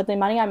amount, but the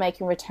money I make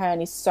in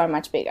return is so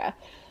much bigger.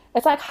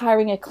 It's like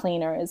hiring a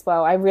cleaner as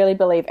well. I really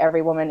believe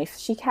every woman, if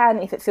she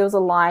can, if it feels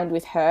aligned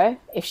with her,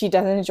 if she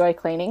doesn't enjoy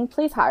cleaning,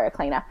 please hire a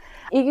cleaner.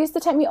 It used to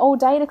take me all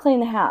day to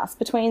clean the house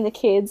between the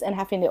kids and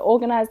having to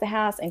organize the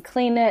house and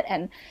clean it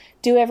and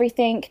do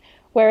everything.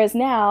 Whereas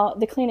now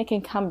the cleaner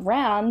can come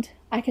round,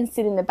 I can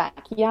sit in the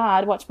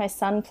backyard, watch my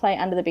son play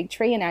under the big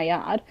tree in our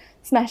yard,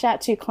 smash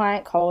out 2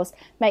 client calls,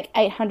 make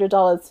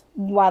 $800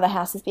 while the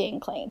house is being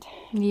cleaned.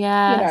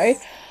 Yes. You know?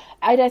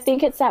 I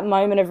think it's that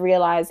moment of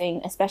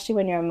realizing, especially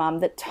when you're a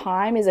mum, that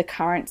time is a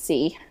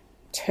currency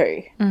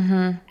too.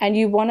 And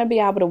you want to be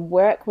able to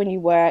work when you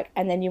work,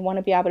 and then you want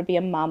to be able to be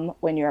a mum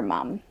when you're a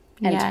mum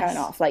and turn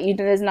off. Like,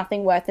 there's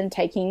nothing worse than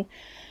taking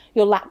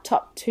your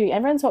laptop to,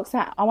 everyone talks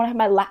about, I want to have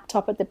my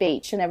laptop at the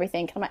beach and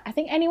everything. I'm like, I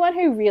think anyone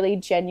who really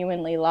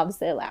genuinely loves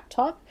their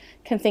laptop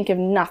can think of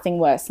nothing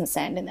worse than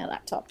sand in their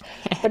laptop.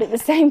 But at the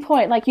same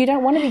point, like, you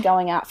don't want to be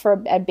going out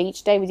for a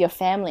beach day with your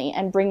family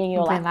and bringing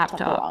your laptop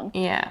along.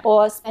 Yeah.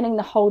 Or spending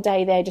the whole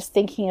day there just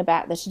thinking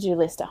about the to-do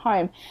list at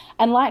home.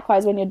 And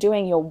likewise, when you're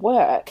doing your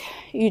work,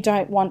 you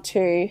don't want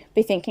to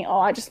be thinking,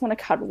 oh, I just want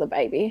to cuddle the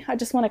baby. I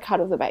just want to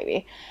cuddle the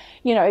baby.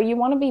 You know, you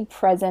want to be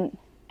present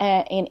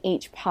in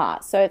each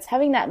part. So it's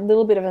having that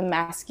little bit of a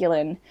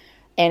masculine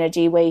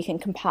energy where you can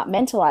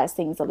compartmentalize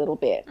things a little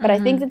bit. But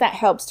I think that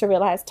helps to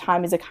realize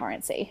time is a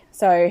currency.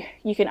 So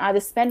you can either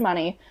spend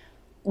money,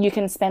 you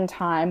can spend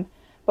time,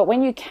 but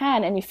when you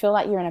can and you feel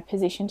like you're in a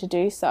position to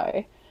do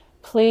so,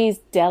 please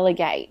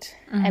delegate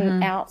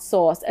and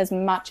outsource as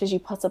much as you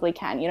possibly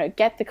can. You know,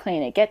 get the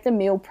cleaner, get the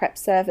meal prep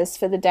service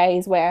for the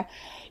days where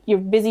you're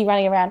busy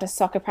running around to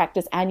soccer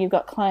practice and you've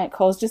got client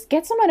calls. Just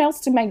get someone else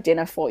to make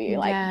dinner for you.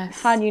 Like,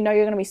 hun, you know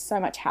you're going to be so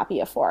much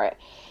happier for it.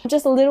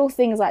 Just little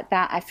things like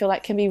that I feel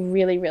like can be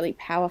really, really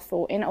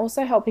powerful in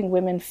also helping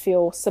women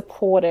feel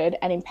supported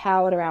and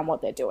empowered around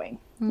what they're doing.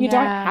 You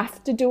don't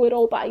have to do it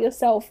all by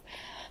yourself.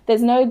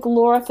 There's no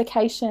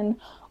glorification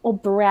or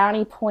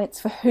brownie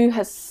points for who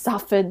has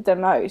suffered the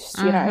most,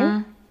 you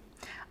know?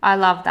 I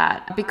love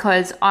that,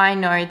 because I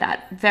know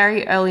that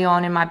very early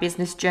on in my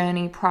business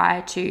journey,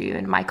 prior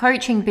to my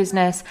coaching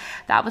business,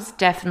 that was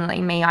definitely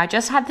me. I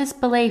just had this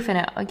belief, and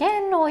it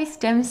again always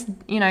stems,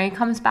 you know,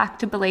 comes back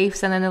to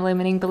beliefs and then the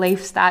limiting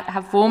beliefs that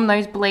have formed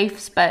those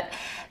beliefs. But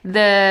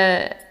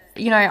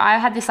I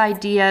had this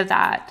idea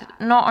that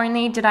not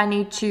only did I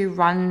need to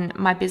run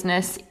my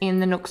business in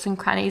the nooks and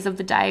crannies of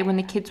the day when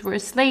the kids were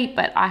asleep,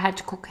 but I had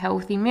to cook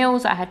healthy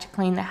meals, I had to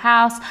clean the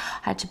house, I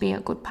had to be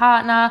a good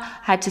partner, I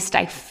had to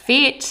stay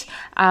fit,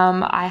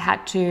 I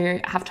had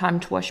to have time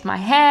to wash my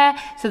hair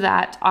so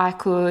that I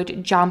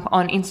could jump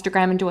on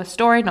Instagram and do a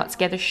story, not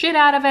scare the shit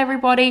out of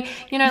everybody.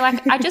 You know,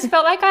 like, I just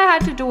felt like I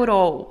had to do it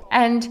all.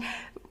 And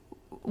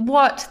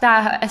what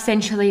that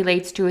essentially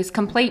leads to is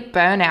complete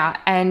burnout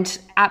and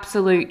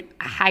absolute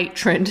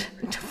hatred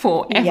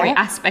for every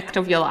aspect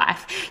of your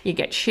life. You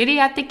get shitty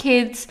at the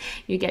kids,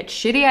 you get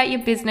shitty at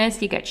your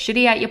business, you get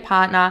shitty at your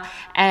partner,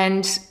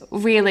 and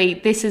really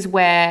this is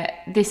where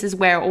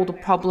all the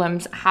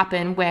problems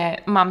happen, where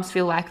mums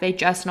feel like they're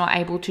just not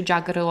able to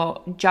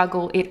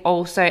juggle it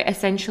all. So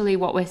essentially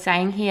what we're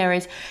saying here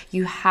is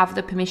you have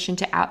the permission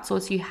to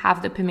outsource, you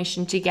have the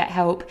permission to get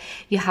help,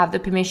 you have the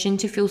permission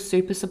to feel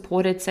super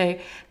supported, so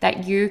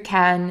that you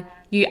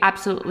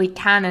absolutely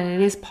can, and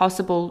it is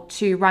possible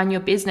to run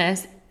your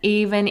business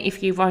even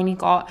if you've only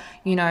got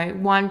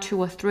 1, 2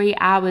 or 3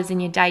 hours in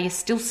your day. You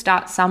still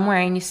start somewhere,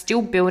 and you're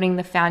still building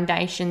the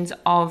foundations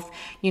of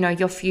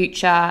your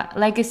future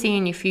legacy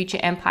and your future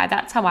empire.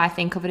 That's how I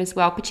think of it as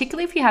well,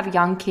 particularly if you have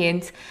young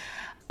kids.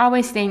 I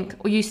always think,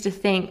 or used to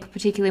think,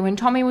 particularly when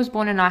Tommy was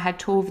born and I had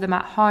 2 of them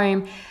at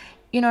home,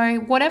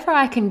 whatever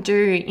I can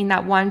do in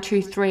that 1,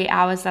 2, 3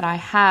 hours that I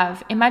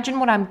have, imagine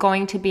what I'm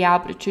going to be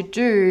able to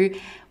do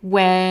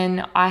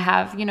when I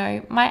have,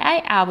 my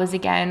 8 hours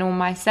again, or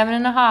my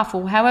 7.5,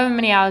 or however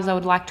many hours I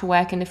would like to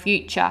work in the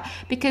future.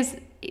 Because,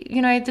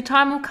 the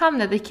time will come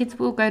that the kids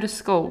will go to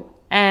school,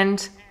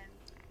 and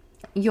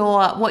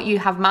what you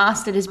have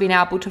mastered is being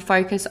able to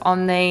focus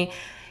on the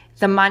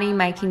money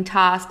making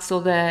tasks,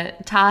 or the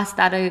tasks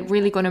that are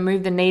really going to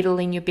move the needle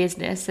in your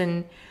business.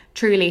 And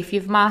truly, if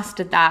you've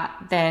mastered that,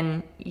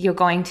 then you're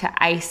going to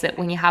ace it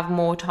when you have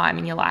more time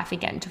in your life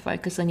again to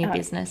focus on your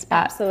business. But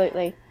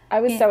absolutely. I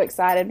was so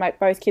excited.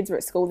 Both kids were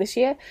at school this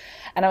year,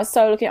 and I was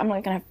so looking, I'm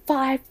like, going to have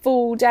 5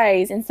 full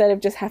days instead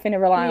of just having to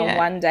rely on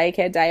one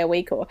daycare day a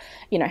week, or,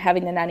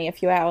 having the nanny a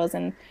few hours.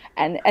 And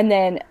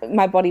then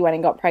my body went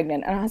and got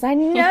pregnant, and I was like,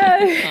 no,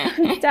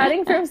 I'm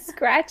starting from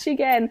scratch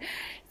again.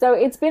 So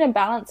it's been a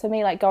balance for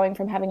me, like going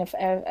from having a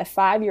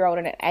 5-year-old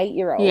and an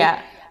 8-year-old.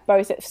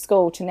 Both at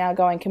school, to now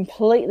going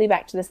completely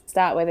back to the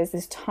start, where there's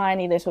this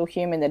tiny little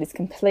human that is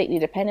completely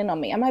dependent on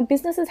me, and my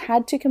business has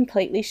had to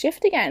completely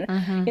shift again.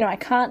 I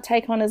can't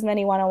take on as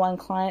many one-on-one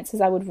clients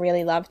as I would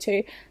really love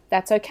to.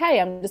 That's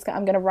okay. I'm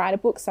going to write a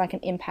book so I can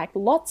impact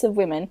lots of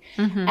women,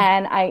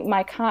 and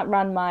I can't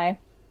run my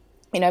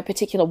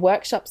particular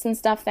workshops and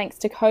stuff thanks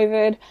to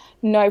COVID.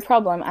 No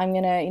problem. I'm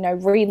going to,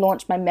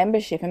 relaunch my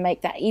membership and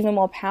make that even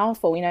more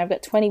powerful. I've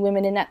got 20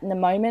 women in that in the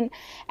moment,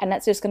 and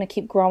that's just going to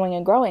keep growing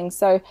and growing.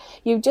 So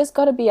you've just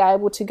got to be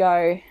able to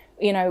go,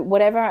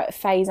 whatever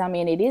phase I'm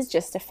in, it is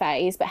just a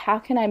phase, but how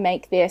can I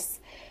make this,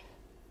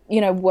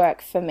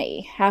 work for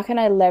me? How can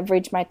I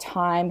leverage my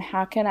time?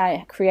 How can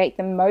I create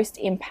the most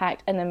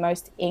impact and the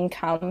most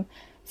income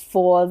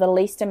for the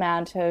least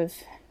amount of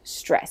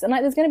stress? And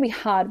there's going to be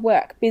hard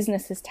work.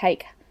 Businesses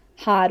take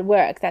hard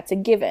work. That's a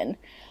given.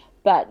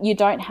 But you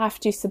don't have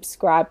to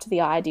subscribe to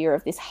the idea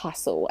of this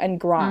hustle and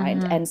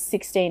grind and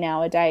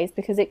 16-hour days,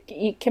 because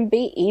it can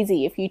be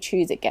easy. If you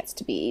choose, it gets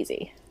to be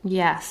easy.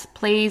 Yes,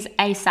 please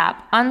ASAP.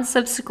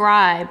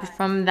 Unsubscribe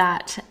from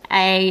that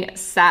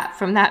ASAP,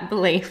 from that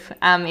belief.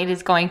 It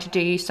is going to do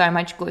you so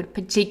much good,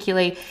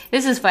 particularly,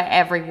 this is for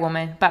every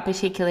woman, but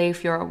particularly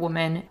if you're a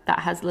woman that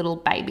has little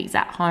babies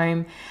at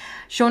home.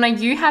 Shauna,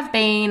 you have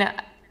been,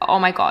 oh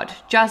my God,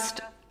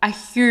 just a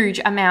huge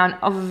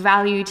amount of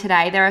value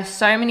today. There are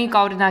so many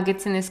golden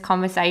nuggets in this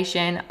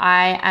conversation.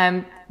 I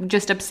am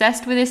just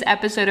obsessed with this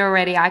episode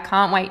already. I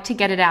can't wait to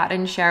get it out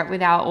and share it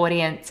with our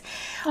audience.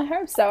 I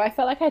hope so. I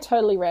felt like I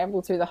totally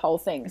rambled through the whole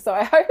thing, so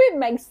I hope it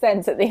makes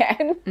sense at the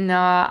end. No,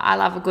 I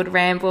love a good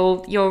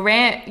ramble. Your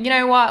rant, you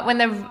know what? When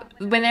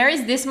there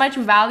is this much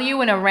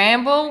value in a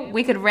ramble,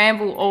 we could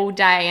ramble all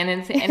day.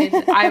 And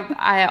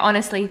I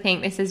honestly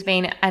think this has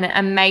been an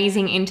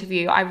amazing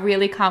interview. I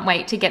really can't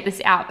wait to get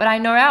this out. But I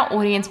know our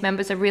audience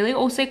members are really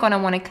also going to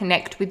want to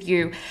connect with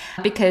you,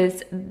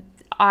 because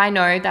I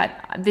know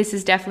that this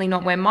is definitely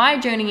not where my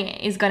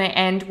journey is going to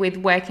end with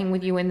working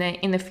with you in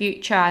the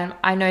future.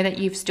 I know that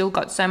you've still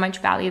got so much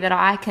value that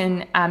I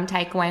can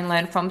take away and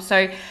learn from.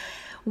 So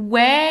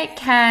where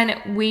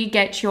can we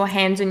get your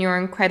hands on your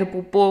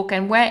incredible book,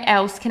 and where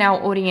else can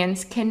our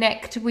audience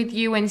connect with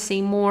you and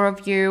see more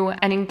of you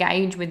and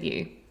engage with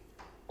you?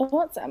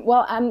 Awesome.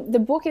 Well, the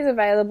book is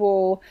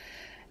available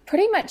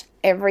pretty much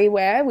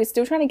everywhere. We're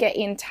still trying to get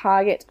in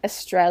Target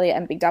Australia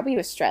and Big W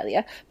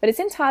Australia, but it's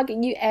in Target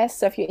US.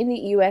 So if you're in the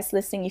US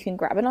listing, you can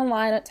grab it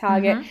online at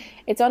Target.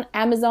 It's on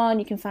Amazon.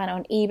 You can find it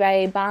on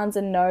eBay, Barnes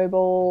and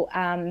Noble,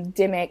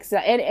 Dymocks,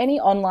 any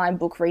online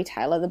book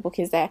retailer. The book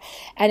is there,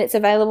 and it's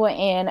available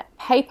in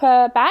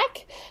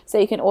paperback, so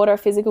you can order a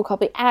physical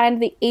copy.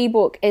 And the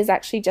ebook is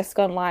actually just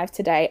gone live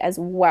today as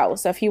well.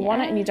 So if you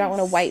want it and you don't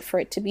want to wait for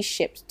it to be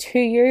shipped to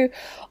you,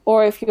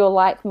 or if you're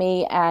like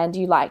me and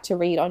you like to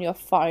read on your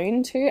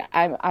phone too,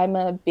 I'm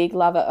a big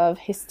lover of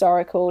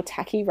historical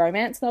tacky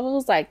romance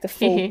novels, like the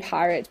full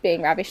Pirate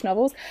Being Ravish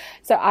novels.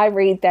 So I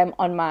read them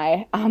on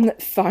my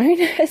phone.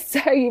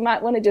 So you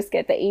might want to just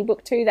get the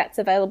ebook too. That's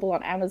available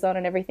on Amazon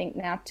and everything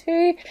now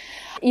too.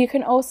 You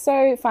can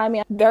also find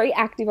me very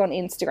active on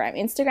Instagram.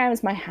 Instagram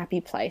is my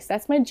happy place.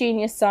 That's my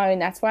genius zone.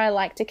 That's where I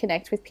like to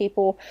connect with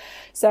people.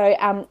 So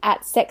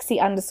at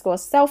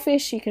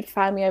sexy_selfish, you can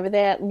find me over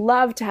there.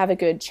 Love to have a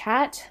good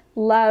chat.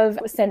 love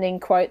sending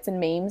quotes and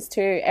memes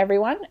to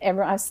everyone. I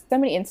have so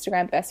many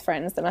Instagram best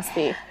friends. There must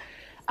be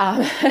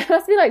it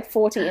must be like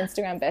 40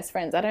 Instagram best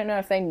friends. I don't know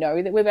if they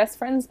know that we're best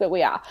friends, but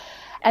we are.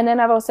 And then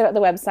I've also got the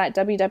website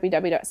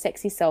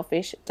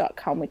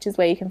www.sexyselfish.com, which is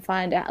where you can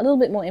find out a little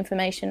bit more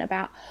information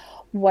about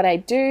what I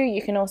do.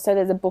 You can also,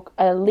 there's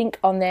a link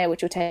on there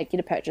which will take you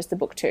to purchase the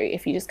book too.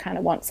 If you just kind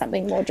of want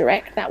something more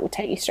direct, that will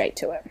take you straight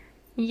to it.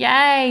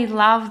 Yay,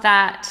 love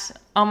that.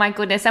 Oh my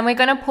goodness. And we're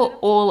going to put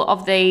all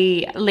of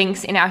the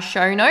links in our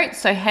show notes.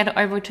 So head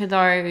over to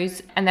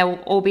those and they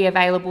will all be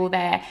available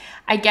there.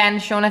 Again,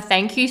 Shauna,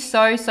 thank you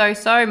so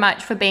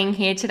much for being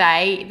here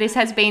today. This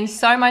has been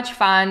so much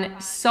fun,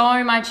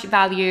 so much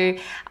value.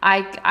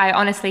 I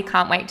honestly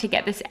can't wait to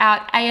get this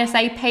out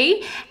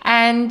ASAP.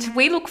 And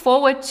we look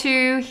forward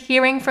to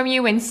hearing from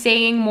you and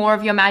seeing more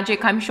of your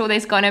magic. I'm sure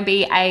there's going to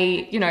be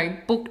a,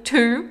 book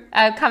 2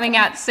 coming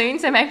out soon.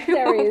 So maybe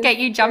we'll get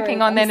you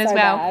jumping on then as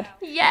well.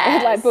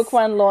 Yes. Like book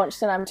 1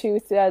 launched and I'm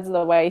 2/3 of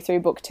the way through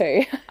book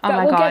 2.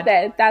 But we'll get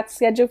there. That's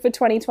scheduled for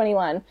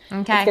 2021. Okay.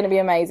 It's going to be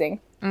amazing.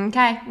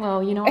 Okay. Well,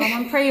 I'm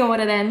on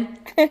pre-order then.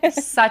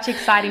 Such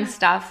exciting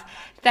stuff.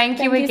 Thank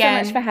you again. Thank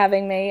you so much for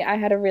having me. I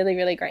had a really,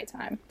 really great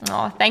time.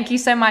 Oh, thank you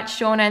so much,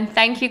 Shauna. And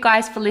thank you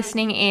guys for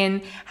listening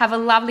in. Have a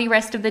lovely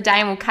rest of the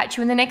day and we'll catch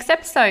you in the next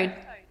episode.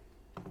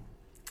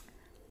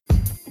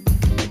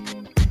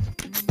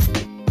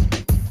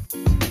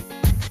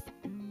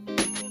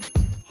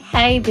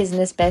 Hey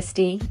business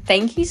bestie,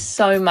 thank you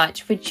so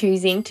much for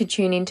choosing to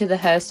tune into the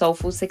Her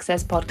Soulful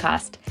Success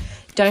podcast.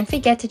 Don't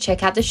forget to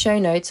check out the show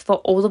notes for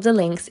all of the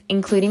links,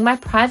 including my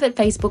private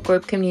Facebook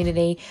group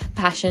community,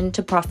 Passion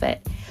to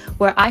Profit,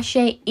 where I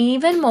share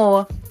even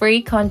more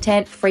free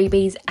content,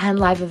 freebies, and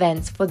live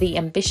events for the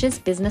ambitious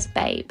business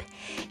babe.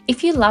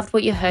 If you loved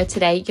what you heard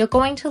today, you're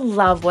going to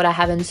love what I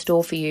have in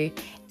store for you.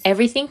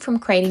 Everything from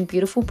creating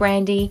beautiful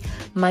brandy,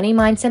 money,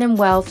 mindset and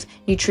wealth,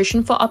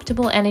 nutrition for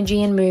optimal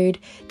energy and mood,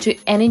 to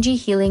energy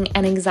healing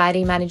and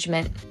anxiety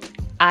management.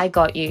 I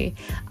got you.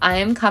 I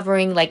am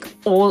covering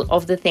all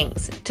of the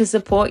things to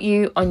support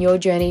you on your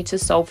journey to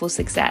soulful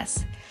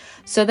success.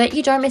 So that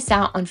you don't miss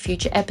out on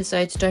future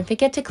episodes, don't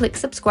forget to click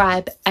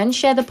subscribe and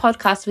share the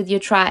podcast with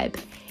your tribe.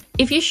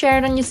 If you share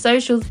it on your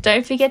socials,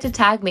 don't forget to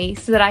tag me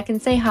so that I can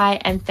say hi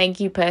and thank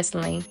you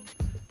personally.